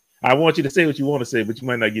say. I want you to say what you want to say, but you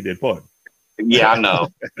might not get that pardon. Yeah, I know.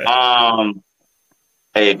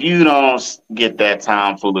 Hey, if you don't get that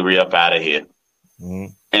tomfoolery up out of here,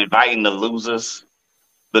 inviting the losers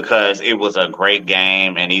because it was a great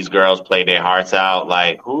game and these girls played their hearts out,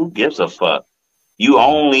 like, who gives a fuck? You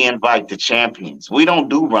only invite the champions. We don't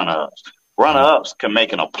do runner-ups. Runner-ups can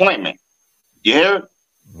make an appointment. You hear it?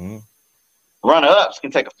 Runner-ups can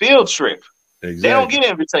take a field trip. Exactly. They don't get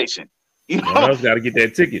an invitation. Runners got to get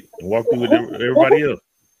that ticket and walk through with everybody else.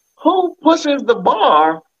 Who pushes the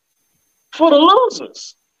bar for the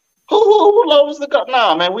losers? Who lowers the cup?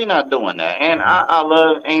 No, man, we're not doing that. And I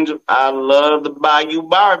love Angel. I love the Bayou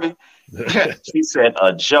Barbie. She said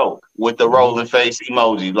a joke with the rolling face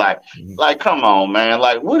emoji. Like, come on, man.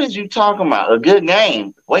 Like, what is you talking about? A good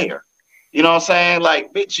game? Where? You know what I'm saying?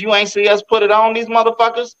 Like, bitch, you ain't see us put it on these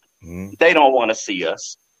motherfuckers? They don't want to see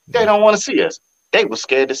us. They don't want to see us. They were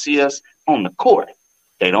scared to see us on the court.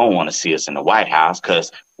 They don't want to see us in the White House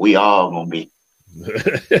because we all going to be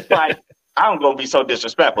like, I'm going to be so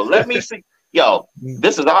disrespectful. Let me see. Yo,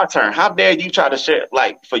 this is our turn. How dare you try to share,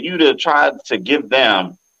 like, for you to try to give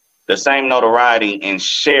them the same notoriety and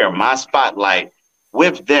share my spotlight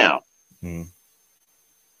with them.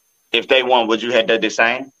 If they won, would you have done the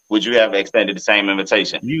same? Would you have extended the same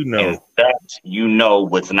invitation? And that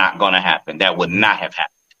what's not going to happen. That would not have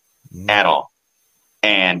happened at all.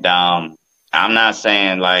 And I'm not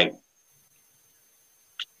saying like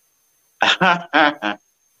I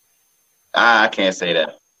can't say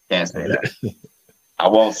that. Can't say that. I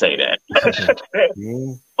won't say that.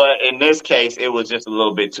 But in this case, it was just a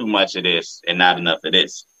little bit too much of this and not enough of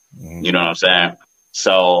this. You know what I'm saying?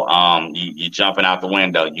 So you jumping out the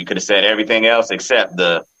window. You could have said everything else except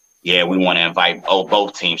we want to invite.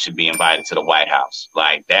 Both teams should be invited to the White House.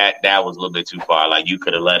 Like that was a little bit too far. Like you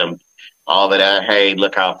could have let them all of that. Hey,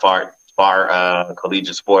 look how far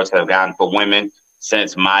collegiate sports have gotten for women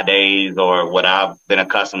since my days, or what I've been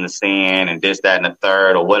accustomed to seeing, and this, that, and the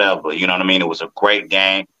third, or whatever. You know what I mean? It was a great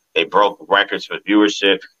game. They broke records for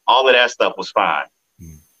viewership. All of that stuff was fine.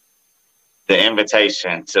 The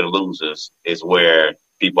invitation to the losers is where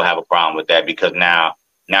people have a problem with that, because now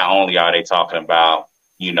not only are they talking about,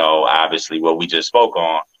 you know, obviously what we just spoke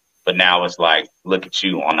on, but now it's like, look at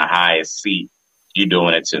you on the highest seat. You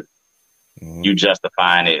doing it too. You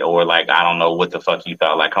justifying it, or like, I don't know what the fuck you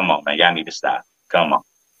thought. Like, come on, man, y'all need to stop. Come on.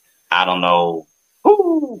 I don't know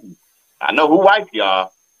who. I know who wife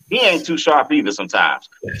y'all. He ain't too sharp either sometimes.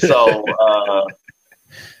 So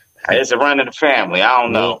it's a run in the family. I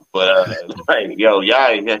don't know, but like, yo,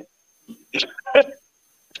 y'all,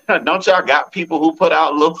 don't y'all got people who put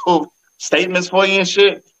out little statements for you and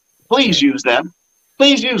shit? Please use them.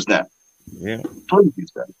 Please use them. Yeah, please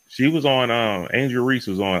use them. She was on. Angel Reese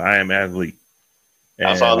was on I Am Athlete. And,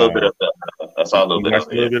 I saw a little bit of that. I saw a little bit of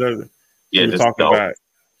it. Yeah, she was talking about.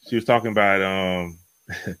 She was talking about.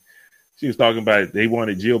 She was talking about they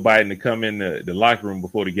wanted Jill Biden to come in the locker room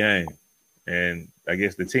before the game, and I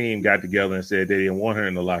guess the team got together and said they didn't want her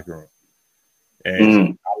in the locker room.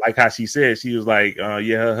 And I like how she said, she was like,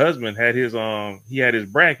 yeah, her husband had his he had his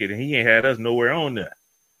bracket and he ain't had us nowhere on there.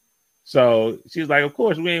 So she's like, of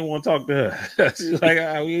course we ain't want to talk to her. She's like,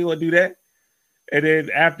 we ain't want to do that. And then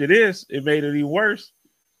after this, it made it even worse.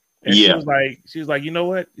 And she was like, you know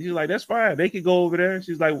what? She's like, that's fine. They could go over there.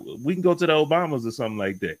 She's like, we can go to the Obamas or something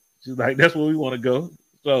like that. She's like, that's where we want to go.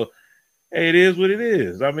 So, hey, it is what it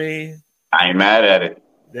is. I mean, I ain't mad at it.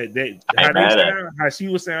 How she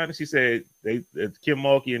was sounding, she said Kim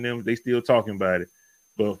Mulkey and them, they still talking about it.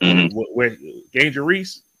 But where Angel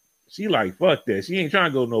Reese, she like, fuck that. She ain't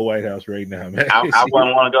trying to go to no White House right now, man. I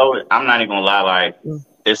wouldn't want to go. I'm not even gonna lie, like,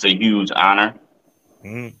 it's a huge honor.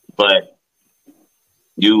 But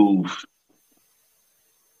you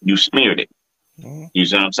smeared it. You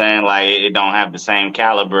see what I'm saying? Like, it don't have the same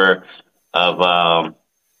caliber of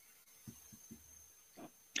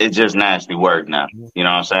it's just nasty work now. You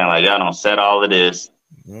know what I'm saying? Like, y'all don't set all of this,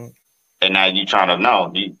 and now you trying to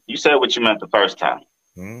know. You said what you meant the first time.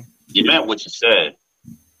 You meant what you said.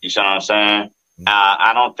 You see what I'm saying?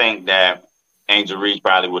 I don't think that Angel Reese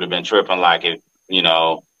probably would have been tripping like if, you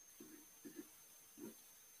know,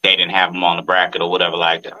 they didn't have him on the bracket or whatever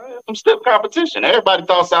like that. Some stiff competition. Everybody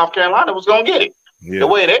thought South Carolina was gonna get it. The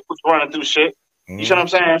way they was running through shit. You see what I'm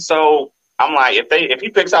saying? So I'm like, if he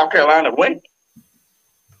picks South Carolina to win,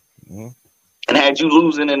 and had you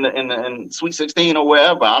losing in Sweet 16 or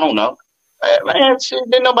wherever, I don't know. Man, shit,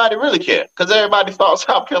 didn't nobody really care because everybody thought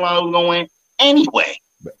South Carolina was gonna win anyway.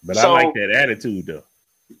 But so, I like that attitude though.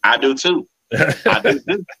 I do too. I do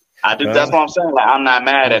too. That's what I'm saying. Like, I'm not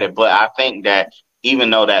mad at it, but I think that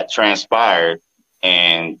even though that transpired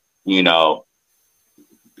and, you know,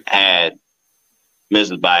 had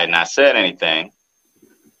Mrs. Biden not said anything,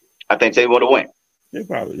 I think they would have won. They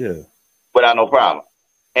probably, yeah. Without no problem.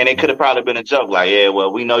 And it could have probably been a joke like, yeah,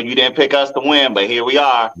 well, we know you didn't pick us to win, but here we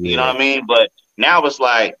are. Yeah. You know what I mean? But now it's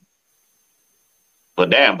like,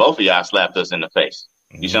 but damn, both of y'all slapped us in the face.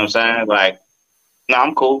 You see what I'm saying? Like, no,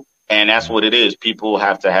 I'm cool. And that's what it is. People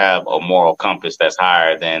have to have a moral compass that's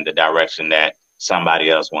higher than the direction that somebody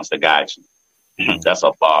else wants to guide you. That's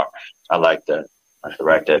a bar. I like that. I have to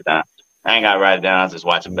write that down. I ain't got to write it down. I just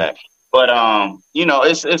watch it back. But, you know,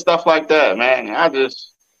 it's stuff like that, man. I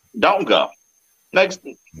just don't go. Next,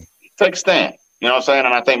 take a stand. You know what I'm saying?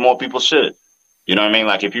 And I think more people should. You know what I mean?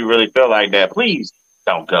 Like, if you really feel like that, please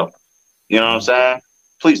don't go. You know what I'm saying?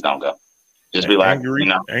 Please don't go. Just be like, Angry, you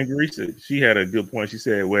know. Angry, she had a good point. She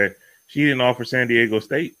said where she didn't offer San Diego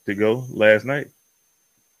State to go last night.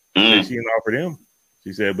 She didn't offer them.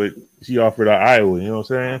 She said, but she offered Iowa. You know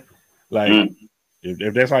what I'm saying? Like,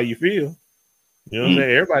 if that's how you feel, you know what I'm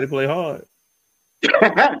saying? Everybody play hard.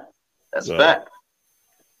 That's a fact.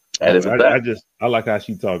 That is a fact. I like how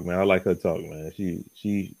she talk, man. I like her talk, man.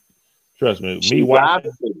 She trust me.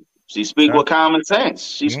 She speak with common sense.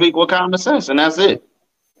 She speak with common sense, and that's it.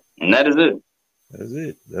 And that is it. That's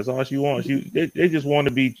it. That's all she wants. They just want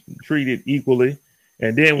to be treated equally.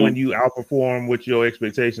 And then when you outperform what your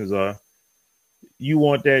expectations are, you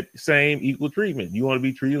want that same equal treatment. You want to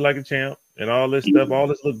be treated like a champ and all this stuff, all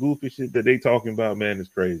this little goofy shit that they talking about, man, is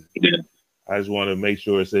crazy. Yeah. I just want to make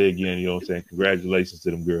sure I say again, you know what I'm saying? Congratulations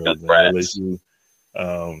to them girls. Congratulations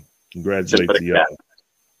to y'all.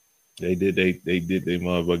 They did their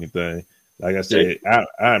motherfucking thing. Like I said,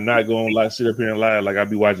 I'm not going to sit up here and lie like I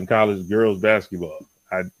be watching college girls basketball.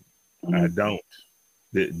 I don't.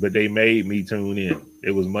 But they made me tune in. It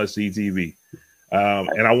was must-see TV.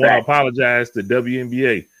 And I want to apologize to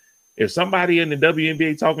WNBA. If somebody in the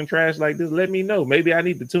WNBA talking trash like this, let me know. Maybe I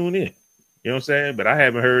need to tune in. You know what I'm saying? But I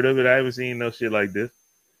haven't heard of it. I haven't seen no shit like this.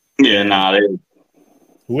 Yeah,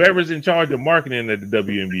 whoever's in charge of marketing at the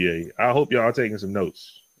WNBA, I hope y'all taking some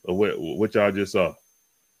notes of what y'all just saw.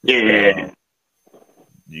 Yeah.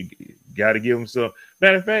 You got to give them some.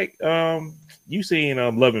 Matter of fact, you seen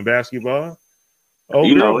Loving Basketball? Oh,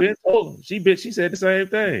 you girl, she said the same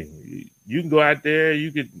thing. You can go out there,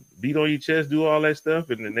 you could beat on your chest, do all that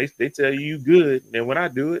stuff, and then they tell you good. And when I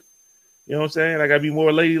do it, you know what I'm saying? I gotta be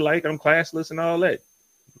more ladylike. I'm classless and all that.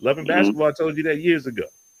 Loving Basketball, I told you that years ago.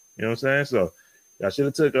 You know what I'm saying? So I should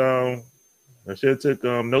have took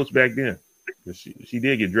notes back then. She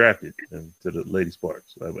did get drafted to the Lady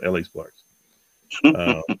Sparks, LA Sparks.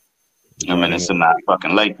 I mean, it's not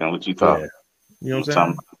fucking Lakeland. What you thought? Yeah. You know what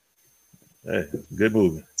I'm saying? Hey, good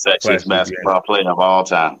movie. Sexiest basketball player of all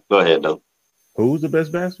time. Go ahead, though. Who's the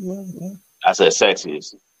best basketball? I said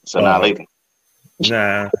sexiest. So not Lakeland.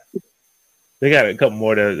 Nah. They got a couple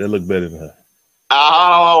more that look better than her.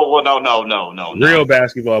 Oh, well, no. Real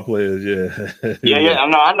basketball players, yeah. yeah.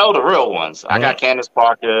 No, I know the real ones. I got Candace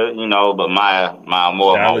Parker, but my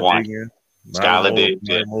one. Skylar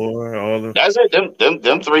Diggins, Moore, all of them. That's it.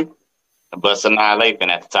 Them three. But Sanaa Lathan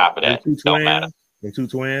at the top of that. Don't matter. The two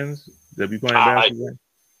twins that be playing basketball.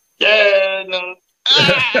 Yeah. No.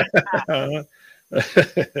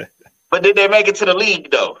 But did they make it to the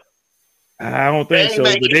league though? I don't think so.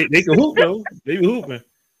 But they can hoop though. They be hooping.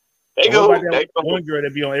 They go hoop. One girl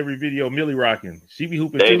that be on every video, Millie Rockin'. She be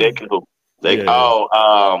hooping too. They can hoop.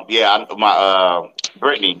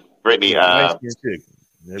 Brittany. Nice chick.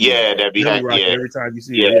 That be Millie Rockin' every time you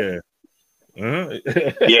see her.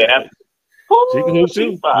 Yeah. She can hoop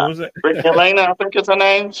too. Brittany Elena, I think it's her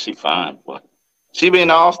name. She fine. Boy. She be in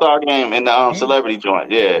the All-Star game in the celebrity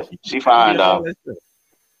joint. Yeah, she fine, dog.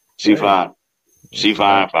 She fine. She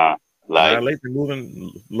fine. Like lately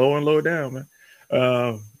moving lower and lower down,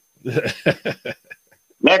 man.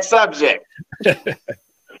 Next subject.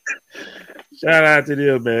 Shout out to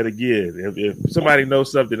them, man. Again, if somebody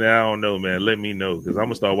knows something that I don't know, man, let me know because I'm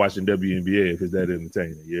gonna start watching WNBA if it's that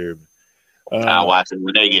entertaining. You hear me? I'll watch it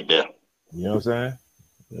when they get there. You know what I'm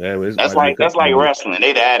saying? That's like wrestling.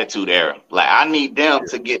 They the attitude era. Like I need them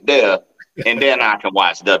to get there, and then I can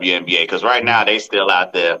watch WNBA because right now they still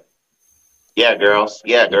out there. Yeah, girls.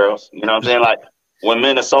 You know what I'm saying? Like when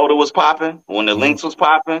Minnesota was popping, when the Lynx was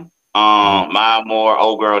popping, Maya Moore,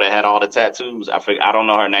 old girl that had all the tattoos. I don't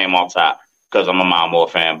know her name on top because I'm a Maya Moore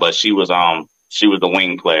fan, but she was the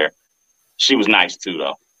wing player. She was nice too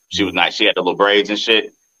though. She was nice. She had the little braids and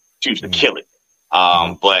shit. She used to kill it.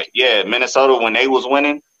 But yeah, Minnesota when they was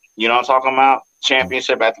winning, you know what I'm talking about?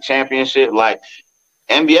 Championship after championship, like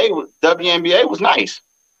WNBA was nice.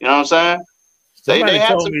 You know what I'm saying? Somebody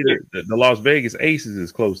told me that the Las Vegas Aces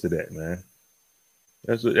is close to that, man.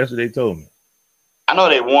 That's what they told me. I know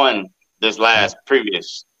they won this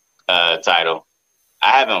previous title.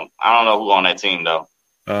 I don't know who on that team though.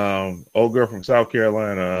 Old girl from South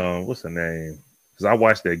Carolina. What's her name? Because I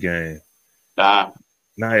watched that game. Now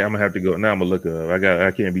I'm gonna have to go. Now I'm gonna look her up.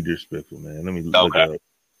 I can't be disrespectful, man. Let me look her up.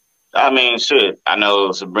 I mean, shit. I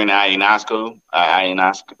know Sabrina Ionescu.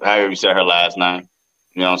 However you said her last name.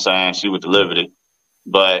 You know what I'm saying? She was delivered it.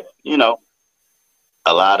 But,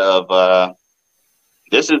 a lot of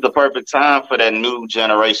this is the perfect time for that new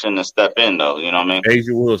generation to step in, though. You know what I mean?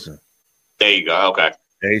 A'ja Wilson. There you go. Okay.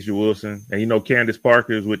 A'ja Wilson. And Candace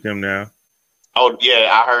Parker is with them now. Oh, yeah.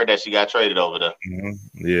 I heard that she got traded over there.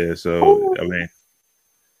 Mm-hmm. Yeah. So, I mean,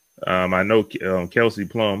 I know Kelsey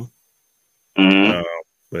Plum. Mm-hmm.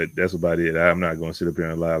 But that's about it. I'm not going to sit up here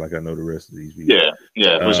and lie like I know the rest of these people.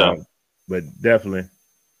 Yeah, for sure. But definitely,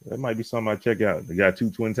 that might be something I check out. They got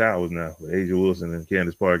 2 Twin Towers now with A'ja Wilson and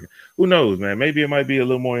Candace Parker. Who knows, man? Maybe it might be a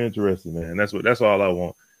little more interesting, man. That's all I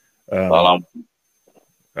want. I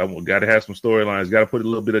got to have some storylines. Got to put a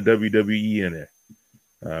little bit of WWE in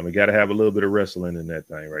there. We got to have a little bit of wrestling in that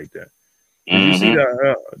thing right there. Mm-hmm. You see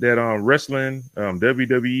that wrestling,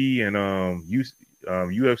 WWE and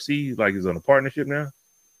UFC like is on a partnership now?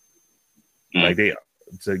 Mm-hmm. Like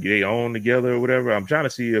they own together or whatever. I'm trying to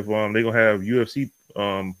see if they're gonna have UFC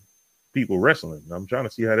people wrestling. I'm trying to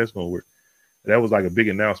see how that's gonna work. That was like a big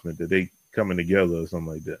announcement that they coming together or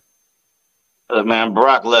something like that. Man,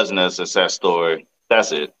 Brock Lesnar is a success story.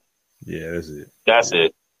 That's it. Yeah, that's it. That's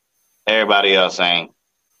it. Everybody else ain't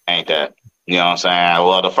that. You know what I'm saying?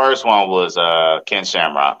 Well, the first one was Ken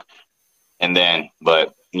Shamrock, and then,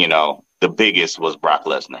 but the biggest was Brock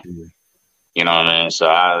Lesnar. Yeah. You know what I mean? So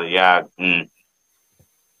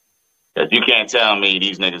you can't tell me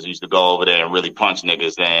these niggas used to go over there and really punch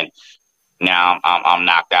niggas, and now I'm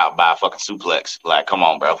knocked out by a fucking suplex. Like, come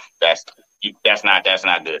on, bro. That's not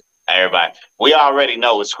good. Everybody, we already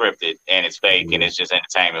know it's scripted and it's fake and it's just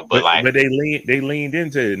entertainment. But they leaned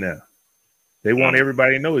into it now. They want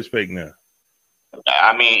everybody to know it's fake now.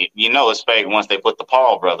 I mean, it's fake once they put the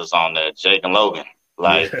Paul brothers on there, Jake and Logan.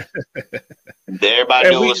 Like, everybody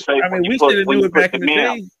knew it was fake. I mean, we should have knew it back in the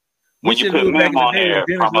day. When you put Mem on there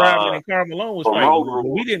Dennis Rodman and Karl Malone was fighting, but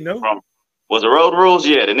we didn't know. Was it Road Rules?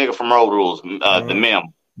 Yeah, the nigga from Road Rules, the Mem.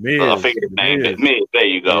 I figured his name. Miz. There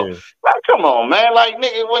you go. Yeah. Like, come on, man. Like,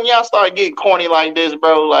 nigga, when y'all start getting corny like this,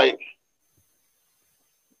 bro, like.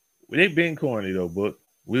 They've been corny, though, but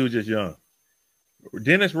we were just young.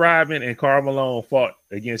 Dennis Rodman and Karl Malone fought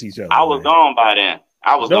against each other. I was gone by then.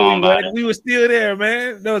 We were still there,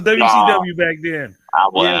 man. That was WCW back then.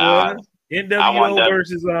 NWO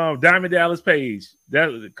versus Diamond Dallas Page.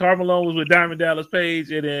 That Karl Malone was with Diamond Dallas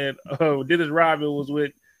Page, and then Dennis Rodman was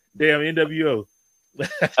with NWO.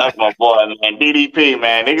 That's my boy, man. DDP,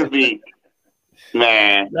 man. Niggas be,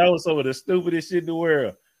 man. That was some of the stupidest shit in the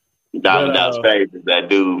world. Diamond Dallas Page is that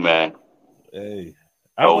dude, man. Hey,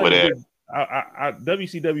 over there.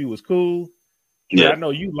 WCW was cool. Yeah, I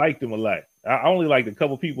know you liked him a lot. I only liked a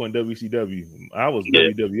couple people in WCW. I was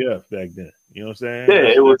WWF back then. You know what I'm saying? Yeah,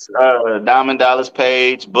 it was Diamond Dallas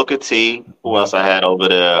Page, Booker T. Who else I had over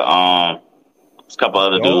there? A couple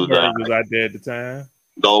other dudes. Goldberg was out there at the time.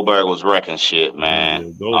 Goldberg was wrecking shit,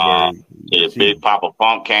 man. Big Papa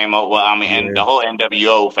Funk came up. Well, I mean, and the whole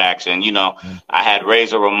NWO faction. I had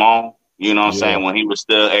Razor Ramon. You know what I'm saying? When he was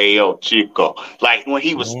still Ayo Chico. Like when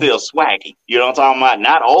he was still swaggy. You know what I'm talking about?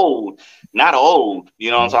 Not old.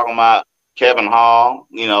 You know what I'm talking about? Kevin Hall,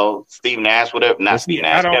 Steve Nash, whatever. Not Steve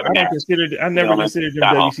Nash. I never considered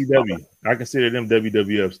them WCW. I consider them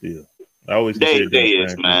WWF still. I always consider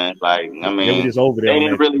them, man. Like, I mean, they were just over there. They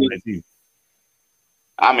didn't really.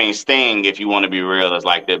 I mean, Sting, if you want to be real, is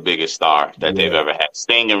like their biggest star that they've ever had.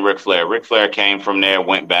 Sting and Ric Flair. Ric Flair came from there,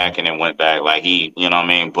 went back, and then went back. Like you know what I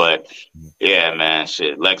mean? But yeah, man,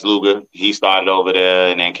 shit. Lex Luger, he started over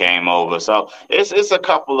there and then came over. So it's a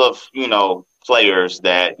couple of players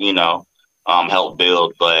that helped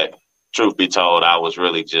build. But truth be told, I was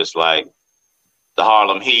really just like the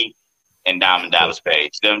Harlem Heat and Diamond Dallas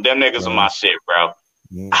Page. Them niggas are my shit, bro.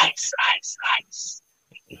 Ice, ice, ice.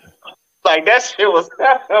 Like that shit was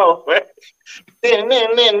yo, man.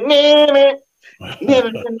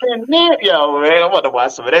 I want to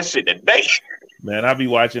watch some of that shit today. Man, I be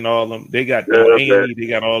watching all of them. They got they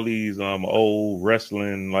got all these old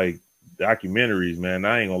wrestling like documentaries, man.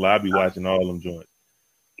 I ain't gonna lie, I be watching all of them joints.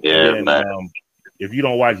 Yeah, then, man. If you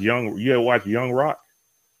don't watch you ever watch Young Rock?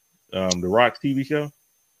 The Rock's TV show?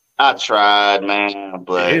 I tried, man,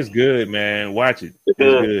 but it's good, man. Watch it. It's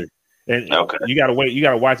good. And you gotta wait. You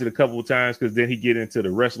gotta watch it a couple of times because then he get into the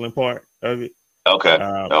wrestling part of it. Okay.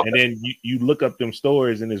 And then you look up them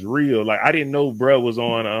stories and it's real. Like I didn't know bro was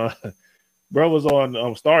on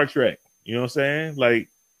Star Trek. You know what I'm saying? Like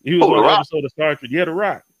he was on an episode of Star Trek. Yeah, The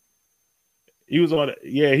Rock. He was on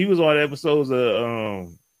episodes of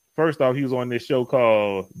first off, he was on this show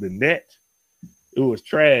called The Net. It was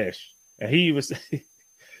trash. And he was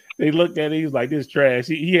they looked at it, he was like, this is trash.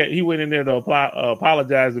 He went in there to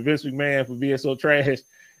apologize to Vince McMahon for being so trash.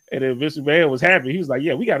 And then Vince McMahon was happy. He was like,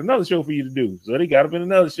 yeah, we got another show for you to do. So they got him in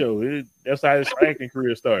another show. That's how his acting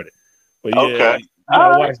career started. But yeah, you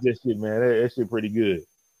gotta watch this shit, man. That shit pretty good.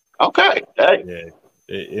 Okay. Hey.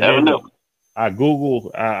 Yeah. I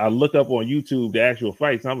look up on YouTube the actual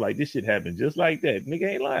fights. I'm like, this shit happened just like that. Nigga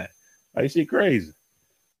ain't lying. Like, shit crazy.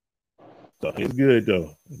 So it's good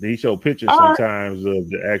though. They show pictures sometimes of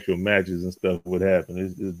the actual matches and stuff. What happened?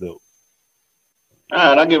 It's dope. All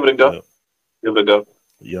right, I'll give it a go. Give it a go.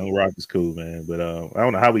 Young Rock is cool, man. But I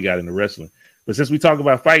don't know how we got into wrestling. But since we talk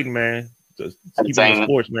about fighting, man, just keep on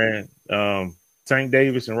sports, man. Tank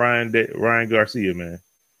Davis and Ryan Garcia, man.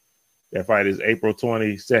 That fight is April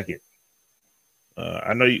 22nd.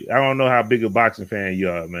 I don't know how big a boxing fan you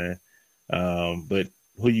are, man. But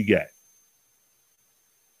who you got?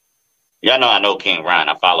 Y'all know I know King Ryan.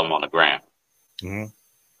 I follow him on the gram. Mm-hmm.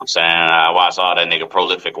 I'm saying I watch all that nigga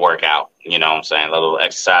prolific workout. You know what I'm saying? The little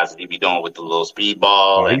exercises he be doing with the little speedball.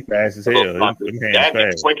 Oh, he fast as hell. That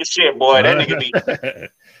nigga quick as shit, boy. That nigga be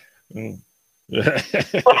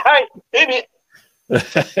right, didn't it? I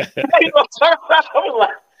was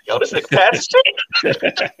like, yo, this nigga fast as shit.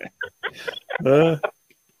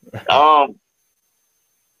 I'm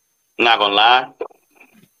not gonna lie.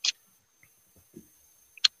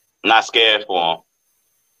 I'm not scared for him.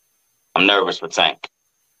 I'm nervous for Tank.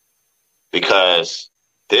 Because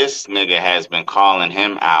this nigga has been calling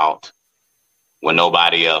him out when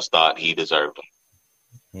nobody else thought he deserved him.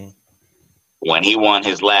 Mm-hmm. When he won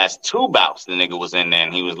his last 2 bouts, the nigga was in there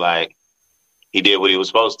and he was like, he did what he was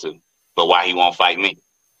supposed to. But why he won't fight me?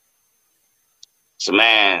 So,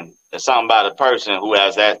 man, there's something about a person who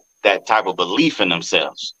has that that type of belief in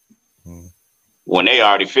themselves when they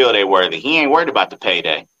already feel they're worthy. He ain't worried about the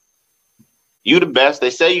payday. You the best. They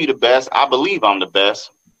say you the best. I believe I'm the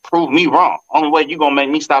best. Prove me wrong. Only way you gonna make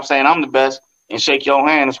me stop saying I'm the best and shake your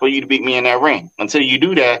hand is for you to beat me in that ring. Until you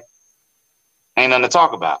do that, ain't nothing to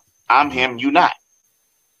talk about. I'm him, you not.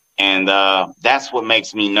 And that's what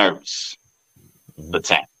makes me nervous for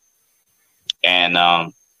Tank.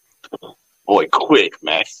 And boy, quick,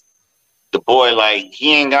 man. The boy, like,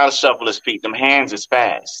 he ain't got to shuffle his feet. Them hands is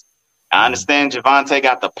fast. I understand Javante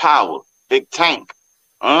got the power. Big Tank.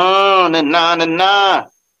 Nah. Night,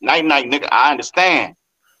 nigga. I understand.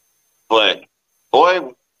 But,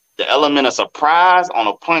 boy, the element of surprise on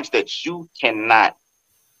a punch that you cannot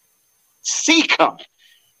see coming.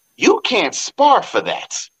 You can't spar for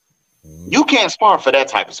that. You can't spar for that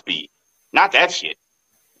type of speed. Not that shit.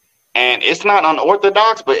 And it's not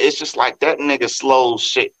unorthodox, but it's just like that nigga slows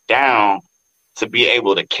shit down to be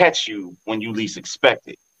able to catch you when you least expect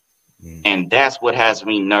it. And that's what has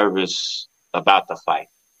me nervous about the fight.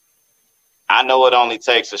 I know it only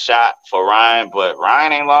takes a shot for Ryan, but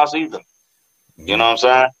Ryan ain't lost either. You know what I'm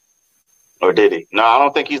saying? Or did he? No, I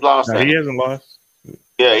don't think he's lost. No, he hasn't lost.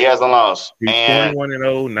 Yeah, he hasn't lost. He's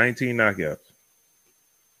 21-0, 19 knockouts.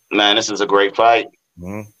 Man, this is a great fight.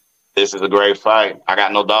 This is a great fight. I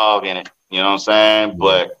got no dog in it. You know what I'm saying?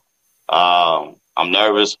 But I'm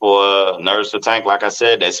nervous for Tank. Like I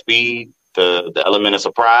said, that speed, the element of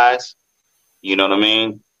surprise. You know what I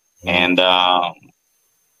mean? And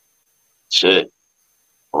shit,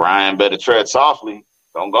 Ryan better tread softly.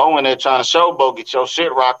 Don't go in there trying to showboat, get your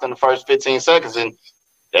shit rocked in the first 15 seconds, and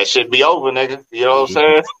that shit be over, nigga. You know what I'm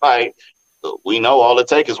saying? Like, we know all it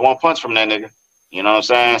takes is one punch from that nigga. You know what I'm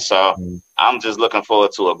saying? So I'm just looking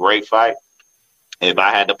forward to a great fight. If I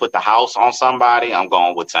had to put the house on somebody, I'm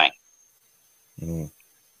going with Tank.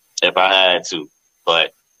 If I had to.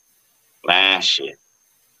 But, man, shit.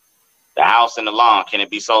 The house and the lawn, can it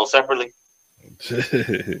be sold separately?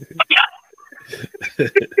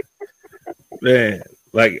 Man,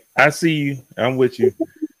 like, I see you. I'm with you.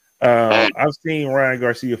 I've seen Ryan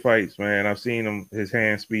Garcia fights, man. I've seen him, his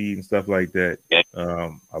hand speed and stuff like that.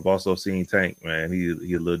 I've also seen Tank, man.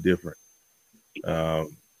 He a little different.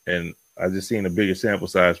 And I just seen a bigger sample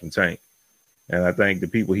size from Tank. And I think the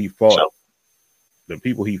people he fought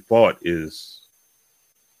is,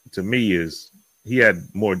 to me, is he had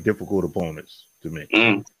more difficult opponents to me.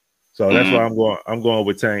 So that's why I'm going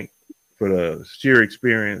with Tank for the sheer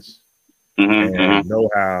experience and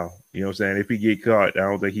know-how. You know what I'm saying? If he get caught, I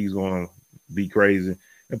don't think he's going to be crazy.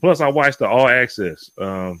 And plus, I watched the All Access.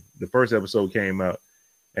 The first episode came out,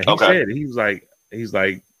 and he said he's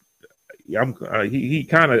like he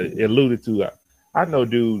kind of alluded to I know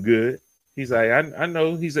dude good. He's like I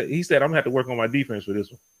know he said I'm gonna have to work on my defense for this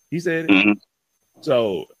one. He said it.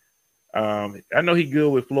 So I know he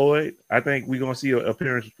good with Floyd. I think we're gonna see an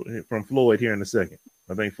appearance from Floyd here in a second.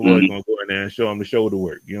 I think Floyd's gonna go in there and show him the shoulder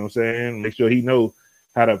work. You know what I'm saying? Make sure he know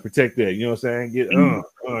how to protect that. You know what I'm saying? Get you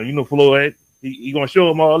know, Floyd. He gonna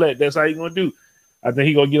show him all that. That's how he gonna do. I think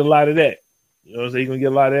he gonna get a lot of that. You know what I'm saying? He gonna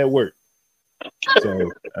get a lot of that work.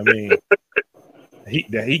 So I mean,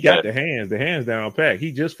 he got the hands down pat.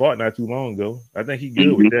 He just fought not too long ago. I think he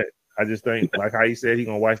good with that. I just think, like how he said, he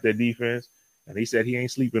gonna watch that defense, and he said he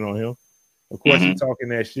ain't sleeping on him. Of course, he talking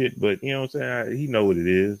that shit, but you know what I'm saying? He know what it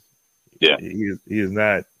is. Yeah, he is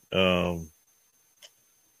not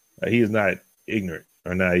ignorant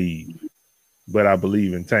or naive. But I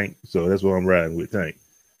believe in Tank, so that's why I'm riding with Tank.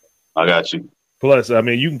 I got you. Plus, I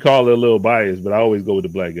mean, you can call it a little biased, but I always go with the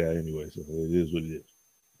black guy anyway, so it is what it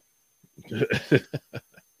is.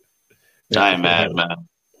 I ain't mad, man.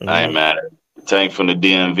 I ain't mad. Tank from the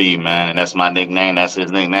DMV, man, and that's my nickname. That's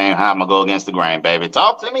his nickname. How I'm gonna go against the grain, baby.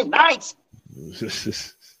 Talk to me nice.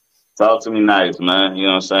 Talk to me nice, man. You know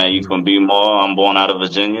what I'm saying? You from B-More. I'm born out of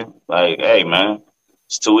Virginia. Like, hey, man,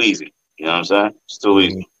 it's too easy. You know what I'm saying? It's too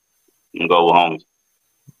easy. You can go with homies.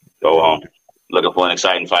 Go home. Looking for an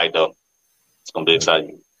exciting fight, though. It's going to be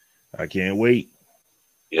exciting. I can't wait.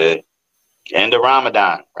 Yeah. End of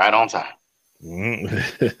Ramadan. Right on time.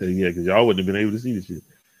 Yeah, because y'all wouldn't have been able to see this shit.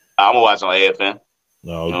 I'm going to watch on AFN.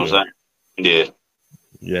 No, you know what I'm saying?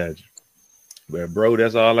 Yeah. Yeah. But, bro,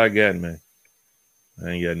 that's all I got, man. I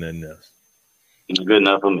ain't got nothing else. It's good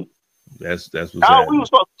enough for me. That's what's happening. We was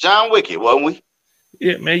supposed to John Wick, wasn't we?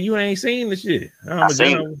 Yeah, man, you ain't seen the shit. I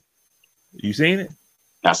seen it. You seen it?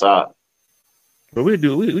 I saw it. But we could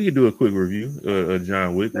do a quick review of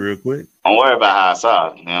John Wick real quick. Don't worry about how I saw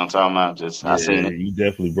it. You know what I'm talking about? Just I seen it. You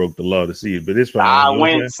definitely broke the law to see it, but it's fine. I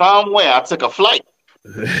went somewhere. I took a flight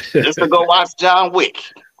just to go watch John Wick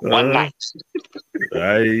one night.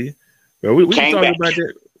 But we can talk about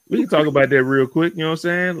that. We can talk about that real quick. You know what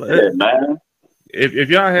I'm saying? Yeah, man. If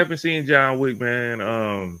y'all haven't seen John Wick,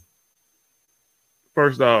 man,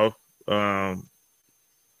 first off, how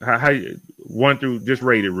you, 1 through, just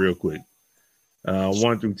rate it real quick.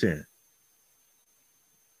 1 through 10.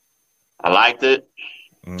 I liked it.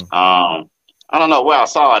 I don't know where I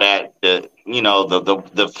saw that. The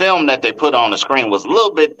film that they put on the screen was a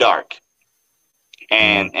little bit dark,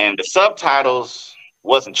 and the subtitles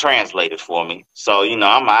wasn't translated for me. So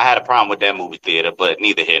I had a problem with that movie theater, but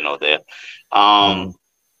neither here nor there. But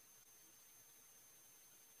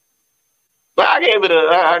I gave it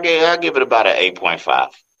about an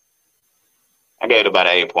 8.5. I gave it about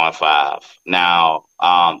an 8.5. Now,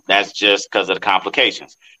 that's just because of the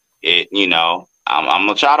complications. I'm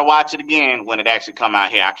gonna try to watch it again when it actually come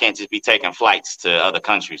out here. I can't just be taking flights to other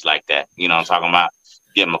countries like that. You know what I'm talking about?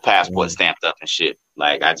 Getting my passport stamped up and shit.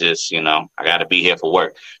 Like I just, I gotta be here for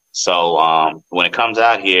work. So when it comes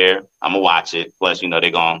out here, I'm gonna watch it. Plus,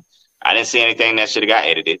 I didn't see anything that should have got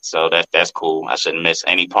edited, so that's cool. I shouldn't miss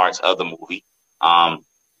any parts of the movie.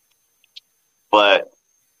 But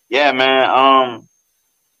yeah, man,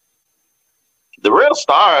 the real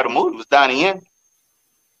star of the movie was Donnie Yen.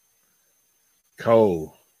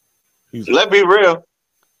 Cole. Let's be real.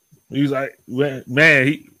 He was like,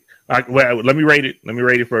 man, let me rate it. Let me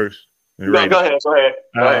rate it first. Go ahead.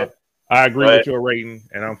 I agree with your rating,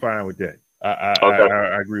 and I'm fine with that.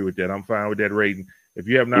 I agree with that. I'm fine with that rating. If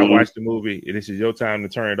you have not watched the movie, this is your time to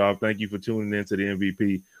turn it off. Thank you for tuning in to the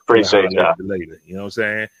MVP. Appreciate that. Later. You know what I'm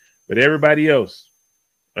saying? But everybody else,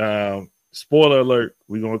 spoiler alert,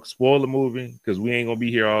 we're going to spoil the movie because we ain't going to be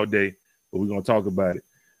here all day, but we're going to talk about it.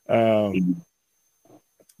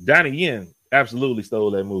 Donnie Yen absolutely stole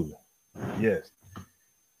that movie. Yes.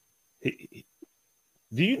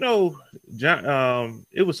 Do you know, John?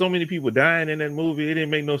 It was so many people dying in that movie. It didn't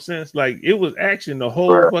make no sense. Like it was action the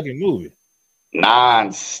whole fucking movie,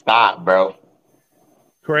 non-stop, bro.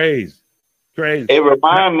 Crazy. It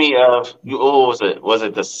reminded me of what was it? Was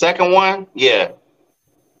it the second one? Yeah,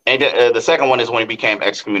 and the second one is when he became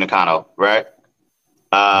excommunicado, right?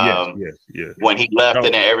 Yes. When he left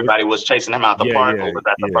and then everybody was chasing him out the park, or was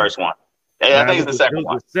that the first one? I think it's the second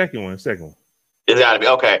one. The second one. It's got to be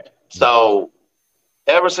okay. So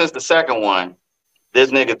ever since the second one,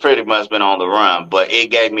 this nigga pretty much been on the run, but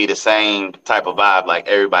it gave me the same type of vibe, like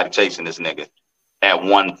everybody chasing this nigga at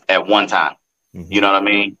one time. You know what I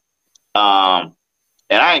mean? And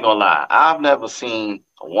I ain't gonna lie, I've never seen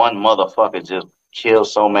one motherfucker just kill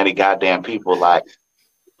so many goddamn people. Like,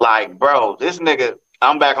 bro, this nigga.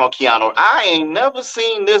 I'm back on Keanu. I ain't never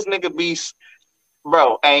seen this nigga be,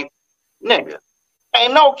 bro. Ain't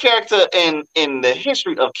no character in the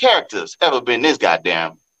history of characters ever been this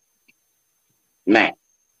goddamn man.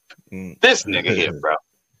 This nigga here, bro.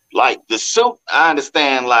 Like the suit, I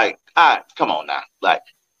understand. Like, come on now. Like,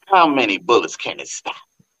 how many bullets can it stop?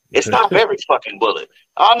 It stop every fucking bullet.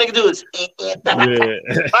 All nigga do is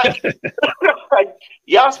like,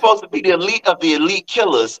 y'all supposed to be the elite of the elite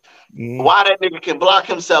killers. Why that nigga can block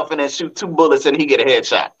himself and then shoot 2 bullets and he get a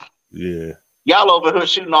headshot? Yeah. Y'all over here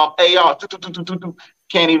shooting off AR.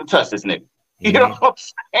 Can't even touch this nigga. You know what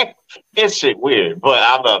I'm saying? It's shit weird, but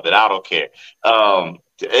I love it. I don't care. I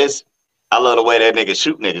love the way that nigga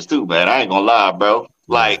shoot niggas too, man. I ain't gonna lie, bro.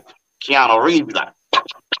 Like Keanu Reeves be like,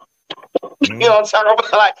 you know what I'm talking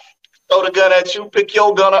about? Like, throw the gun at you, pick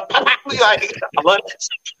your gun up. Like, I love that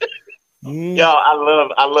shit. Yo,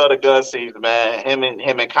 I love the gun scenes, man. Him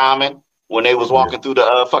and Common when they was walking through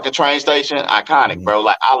the fucking train station, iconic, bro.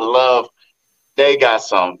 Like, I love. They got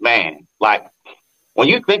some, man. Like, when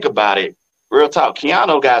you think about it, real talk,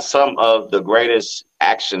 Keanu got some of the greatest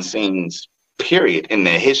action scenes, period, in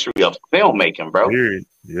the history of filmmaking, bro. Period.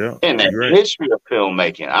 Yeah. In the history of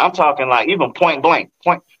filmmaking, I'm talking like even Point Break.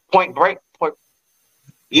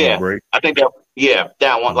 Yeah, I think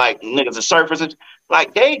that one. Like niggas, the surfers,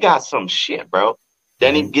 like they got some shit, bro.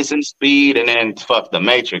 Then he gets in speed, and then fuck the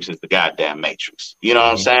Matrix is the goddamn Matrix. You know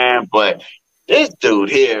what I'm saying? But this dude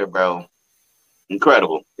here, bro,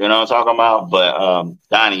 incredible. You know what I'm talking about? But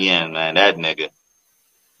Donnie Yen, man, that nigga.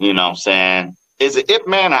 You know what I'm saying? Is it Ip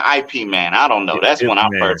Man or IP Man? I don't know. That's when I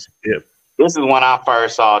first. This is when I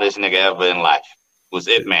first saw this nigga ever in life. Was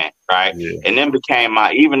Ip Man, right? Yeah. And then became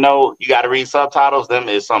even though you got to read subtitles, them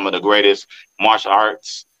is some of the greatest martial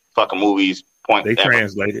arts fucking movies. They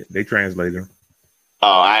translated.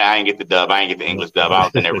 Oh, I didn't get the dub. I didn't get the English dub. I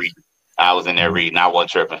was in there reading. I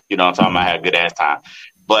wasn't tripping. You know what I'm talking about? I had a good ass time.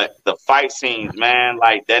 But the fight scenes, man,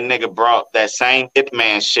 like that nigga brought that same Ip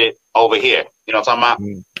Man shit over here. You know what I'm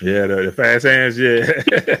talking about? Yeah, the fast hands, yeah.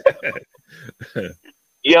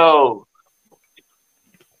 Yo.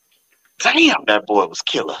 Damn, that boy was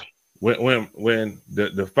killer. When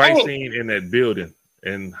the fight scene in that building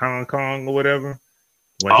in Hong Kong or whatever,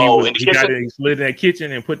 when he slid in that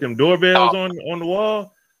kitchen and put them doorbells on the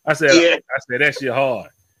wall. I said that shit hard.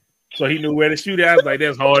 So he knew where to shoot at. I was like,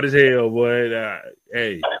 that's hard as hell, boy.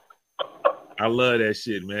 Hey, I love that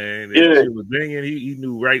shit, man. That shit was banging. He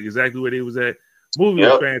knew right exactly where they was at. Movie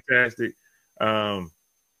was fantastic.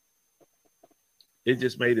 It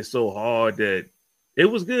just made it so hard that it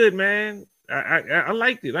was good, man. I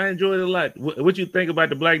liked it. I enjoyed it a lot. What you think about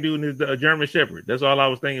the black dude and the German Shepherd? That's all I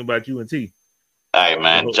was thinking about you and T. Hey,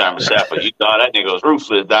 man, German Shepherd, you thought that nigga was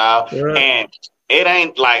ruthless, dog. And it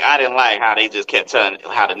ain't like I didn't like how they just kept telling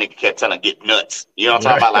how the nigga kept telling get nuts. You know what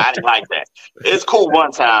I'm talking about? Like, I didn't like that. It's cool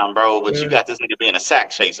one time, bro, but you got this nigga being a sack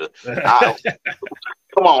chaser.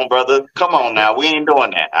 Come on, brother. Come on now. We ain't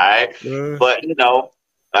doing that, all right? But, you know,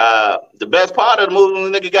 the best part of the movie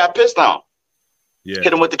when the nigga got pissed on. Yeah.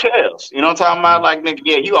 Hit him with the tails. You know what I'm talking about? Like, nigga,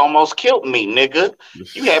 yeah, you almost killed me, nigga.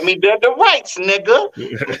 You had me dead to rights, nigga.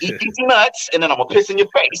 Eat these nuts, and then I'm gonna piss in your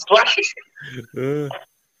face.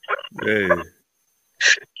 Hey.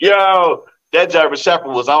 Yo, that German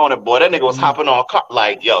Shepherd was on it, boy. That nigga was hopping on a car.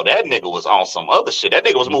 Like, yo, that nigga was on some other shit. That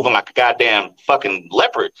nigga was moving like a goddamn fucking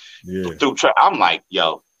leopard through I'm like,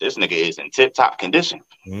 yo, this nigga is in tip-top condition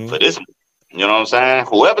for this. You know what I'm saying?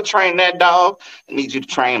 Whoever trained that dog, I need you to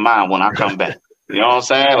train mine when I come back. You know what I'm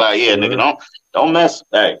saying? Like, yeah, nigga, don't mess.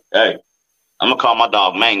 Hey, I'm gonna call my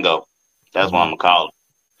dog Mango. That's what I'm gonna call him.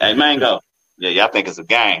 Hey, Mango. Yeah, y'all think it's a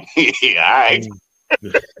game. Yeah, all right.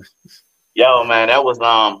 Yo, man, that was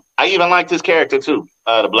I even liked his character too,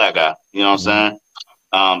 the black guy. You know what I'm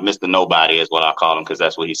saying? Mr. Nobody is what I call him because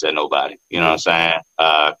that's what he said, nobody. You know what I'm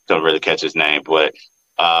saying? Couldn't really catch his name, but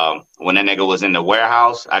when that nigga was in the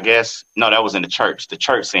warehouse, I guess that was in the church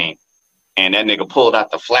scene, and that nigga pulled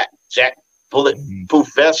out the flat jack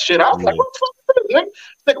bulletproof vest shit. I was like, what the fuck is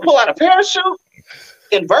this? Nigga pull out a parachute,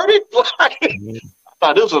 inverted. Like, I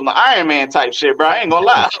thought this was an Iron Man type shit, bro. I ain't gonna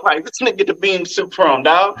lie. Like, this nigga the beam suit from,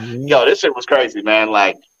 dog. Yo, this shit was crazy, man.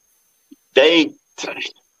 Like,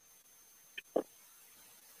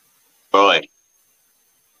 boy,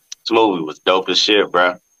 this movie was dope as shit,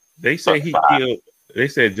 bro. They say They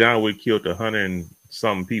said John Wick killed 100 and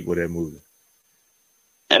something people that movie.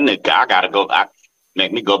 And nigga, I gotta go.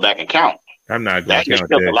 Make me go back and count. I'm not going to count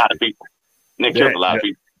that. A lot of people. Nick killed a lot of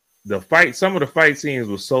people. Some of the fight scenes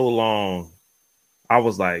were so long. I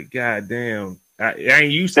was like, God damn. I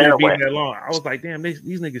ain't used to it being that long. I was like, damn, these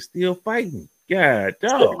niggas still fighting. God,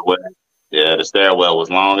 dog. Yeah, the stairwell was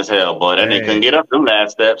long as hell, boy. That nigga couldn't get up them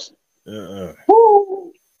last steps.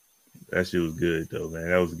 Woo. That shit was good, though, man.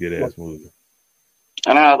 That was a good ass movie.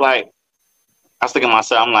 And I was thinking to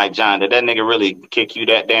myself, I'm like, John, did that nigga really kick you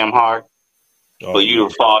that damn hard? For you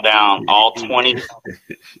to fall down all 20? That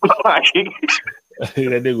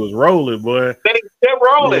nigga was rolling, boy. They kept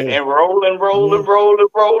rolling and rolling.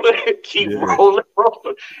 Keep rolling.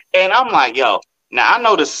 And I'm like, yo, now I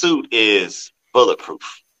know the suit is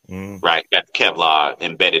bulletproof, right? Got the Kevlar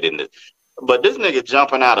embedded in it. But this nigga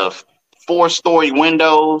jumping out of 4-story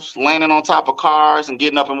windows, landing on top of cars and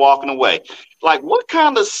getting up and walking away. Like, what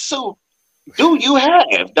kind of suit do you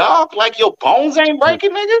have, dog? Like, your bones ain't breaking,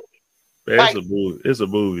 nigga? Man, like, it's a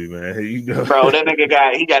movie, man. You know. Bro, that nigga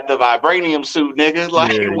got the vibranium suit, nigga.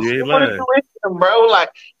 Like, what are you in, bro?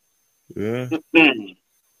 Like,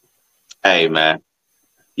 Hey, man.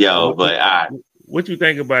 Yo, what you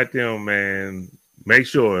think about them, man? Make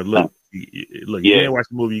sure, look, you can't watch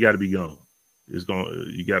the movie, you got to be gone. You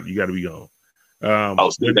got to be gone.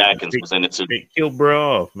 Steve Atkins was in it too. They killed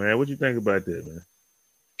bro off, man. What you think about that, man?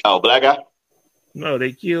 Oh, black guy? No,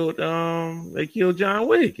 they killed John Wick.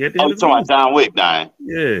 You talking about John Wick dying?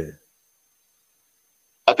 Yeah.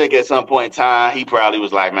 I think at some point in time, he probably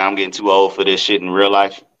was like, man, I'm getting too old for this shit in real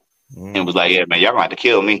life. And was like, yeah, man, y'all gonna have to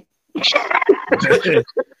kill me.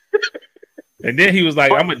 And then he was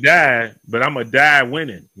like, I'm gonna die, but I'm gonna die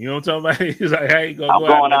winning. You know what I'm talking about? He's like, I ain't gonna I'm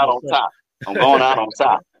going out on top. I'm going out on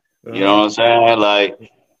top. You know what I'm saying? Like,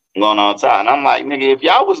 I'm going on top. And I'm like, nigga, if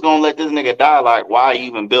y'all was gonna let this nigga die, like, why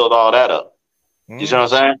even build all that up? You see what I'm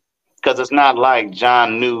saying? Because it's not like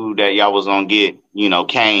John knew that y'all was gonna get,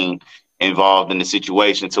 Kane involved in the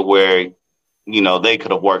situation to where, they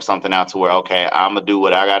could have worked something out to where, okay, I'm gonna do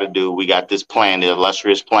what I gotta do. We got this plan, the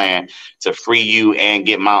illustrious plan to free you and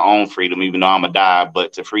get my own freedom, even though I'm gonna die,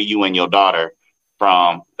 but to free you and your daughter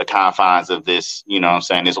from the confines of this,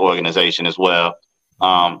 this organization as well.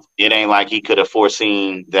 It ain't like he could have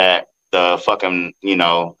foreseen that the fucking,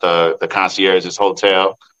 the concierge's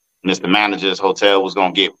hotel, Mr. Manager's hotel was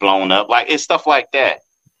going to get blown up. Like, it's stuff like that.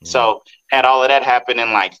 So had all of that happen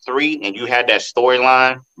in like 3 and you had that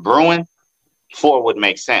storyline brewing, 4 would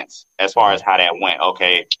make sense as far as how that went.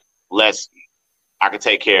 Okay, I could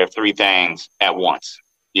take care of 3 things at once.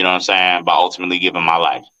 You know what I'm saying? By ultimately giving my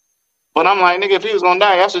life. But I'm like, nigga, if he was gonna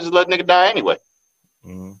die, I should just let nigga die anyway.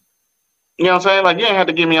 Mm-hmm. You know what I'm saying? Like, you ain't have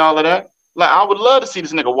to give me all of that. Like, I would love to see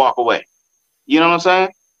this nigga walk away. You know what I'm saying?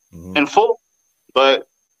 Mm-hmm. In full. But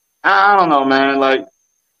I don't know, man. Like,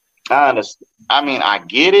 I mean, I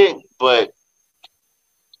get it, but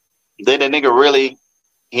did the nigga really?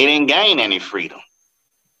 He didn't gain any freedom.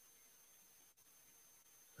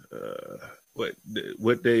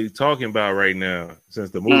 What they talking about right now,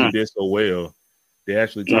 since the movie did so well, they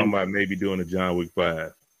actually talking about maybe doing a John Wick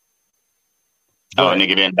 5. But,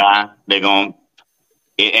 nigga didn't die.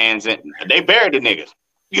 It ends in, they buried the nigga.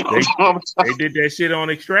 You know they did that shit on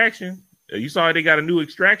Extraction. You saw they got a new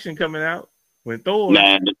Extraction coming out when Thor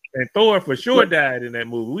for sure died in that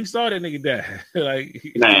movie. We saw that nigga die.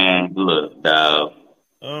 Like, man, look, dog.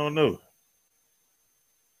 I don't know.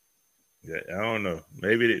 Yeah, I don't know.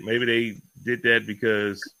 Maybe they did that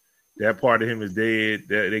because that part of him is dead.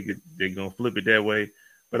 That they're gonna flip it that way.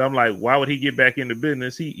 But I'm like, why would he get back into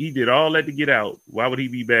business? He did all that to get out. Why would he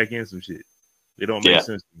be back in some shit? It don't make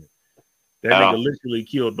sense to me. That nigga literally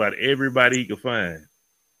killed about everybody he could find.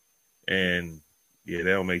 And yeah,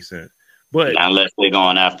 that don't make sense. But unless they're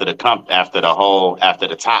going after the top.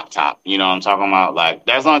 You know what I'm talking about? Like,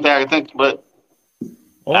 that's the only thing I can think. But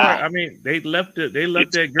I mean, they left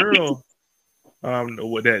that girl.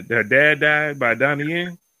 That her dad died by Donnie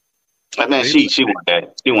Yen. I mean, she went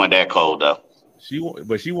that cold though. She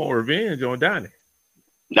want revenge on Donnie.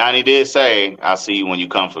 Donnie did say, "I'll see you when you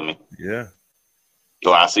come for me." Yeah.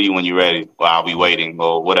 Or I'll see you when you're ready. Or I'll be waiting,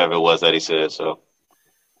 or whatever it was that he said. So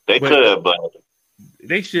they could, but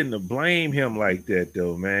they shouldn't have blamed him like that,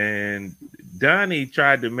 though, man. Donnie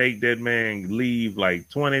tried to make that man leave like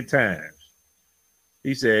 20 times.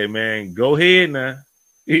 He said, "Man, go ahead now."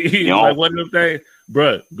 He's like, "What them things,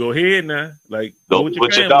 bro? Go ahead now. Like, go with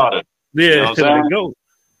your daughter." Yeah, you know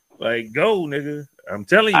go, nigga. I'm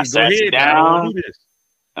telling you, go ahead down, do this.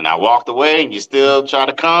 And I walked away, and you still try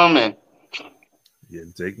to come and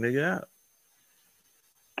take nigga out.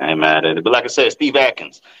 I ain't mad at it, but like I said, Steve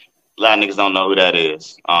Atkins. A lot of niggas don't know who that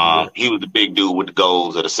is. He was the big dude with the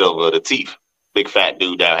golds or the silver or the teeth. Big fat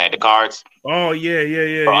dude that had the cards. Oh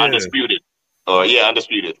yeah. Undisputed. Or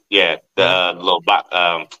Undisputed. Yeah. The little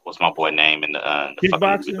what's my boy name in the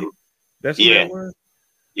kickboxing? That's what that was?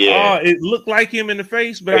 Yeah. Oh, it looked like him in the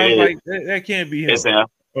face, but I was like, that can't be him. It's him.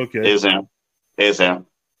 Okay. It's him.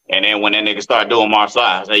 And then when that nigga started doing martial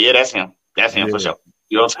arts, I said, yeah, that's him. That's him for sure.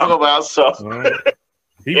 You know what I'm talking about? So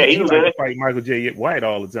he was like to fight Michael J. White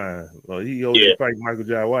all the time. Well, he always fight Michael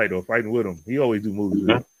J. White or fighting with him. He always do movies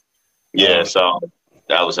with him. Yeah, so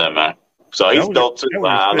that was him, man. So he's dope too.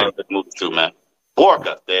 I love the movie too, man.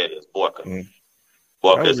 Borka, there it is, Borka.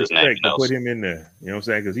 Borka's his name. To put him in there, you know what I'm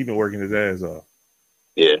saying? Because he's been working his ass off.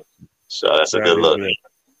 Yeah, so that's a good look.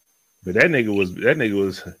 But that nigga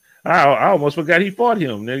was. I almost forgot he fought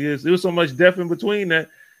him, nigga. There was so much depth in between that.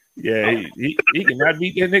 Yeah, he cannot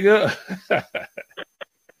beat that nigga up.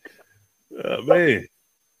 Oh, man.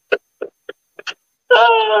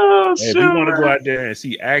 If you want to go out there and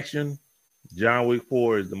see action, John Wick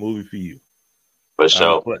 4 is the movie for you. For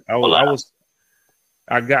sure.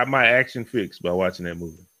 I got my action fixed by watching that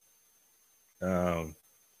movie.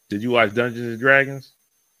 Did you watch Dungeons and Dragons?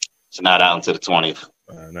 It's not out until the 20th.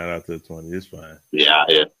 Not out till the 20th. It's fine. Yeah.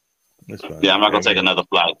 It's fine. Yeah, I'm not gonna take another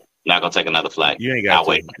flight. You ain't got to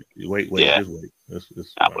wait. Wait. Yeah. Just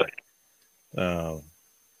wait. I'll wait.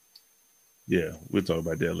 Yeah, we'll talk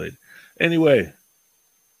about that later. Anyway,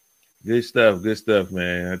 good stuff,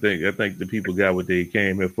 man. I think the people got what they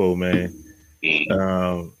came here for, man. Let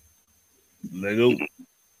go.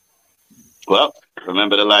 Well,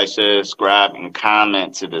 remember to like, share, subscribe, and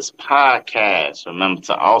comment to this podcast. Remember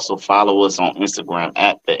to also follow us on Instagram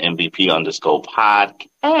at the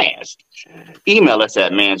MVP_podcast. Email us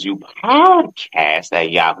at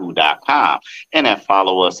mansupodcast@yahoo.com. And then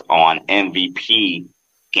follow us on MVP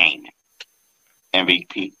Gaming.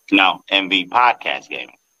 MV Podcast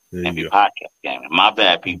Gaming. MV Podcast Gaming. My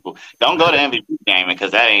bad, people. Don't go to MVP Gaming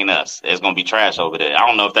because that ain't us. It's gonna be trash over there. I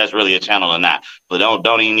don't know if that's really a channel or not, but don't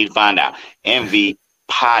even need to find out. MV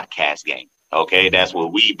Podcast Gaming. Okay, that's where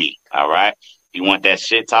we be. All right. You want that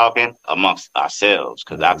shit talking amongst ourselves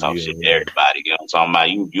because I talk shit to everybody. You know what I'm talking about?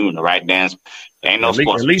 You in the right dance. Ain't no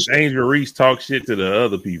sports. At least Angel Reese talk shit to the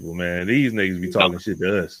other people, man. These niggas be talking shit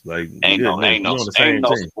to us. Like ain't no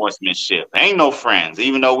sportsmanship. Ain't no friends.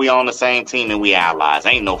 Even though we on the same team and we allies,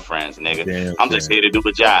 ain't no friends, nigga. I'm just here to do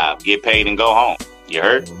a job, get paid, and go home. You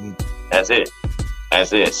heard? That's it.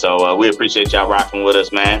 So we appreciate y'all rocking with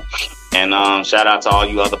us, man. And shout out to all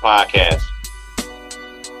you other podcasts.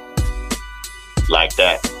 Like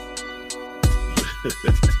that.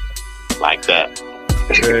 Like that.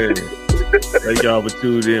 Hey, thank y'all for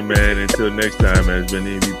tuning in, man. Until next time, man, it's been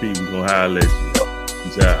the MVP. We're going to holler at you.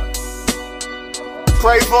 Peace out.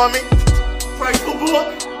 Pray for me. Pray for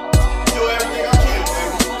Book.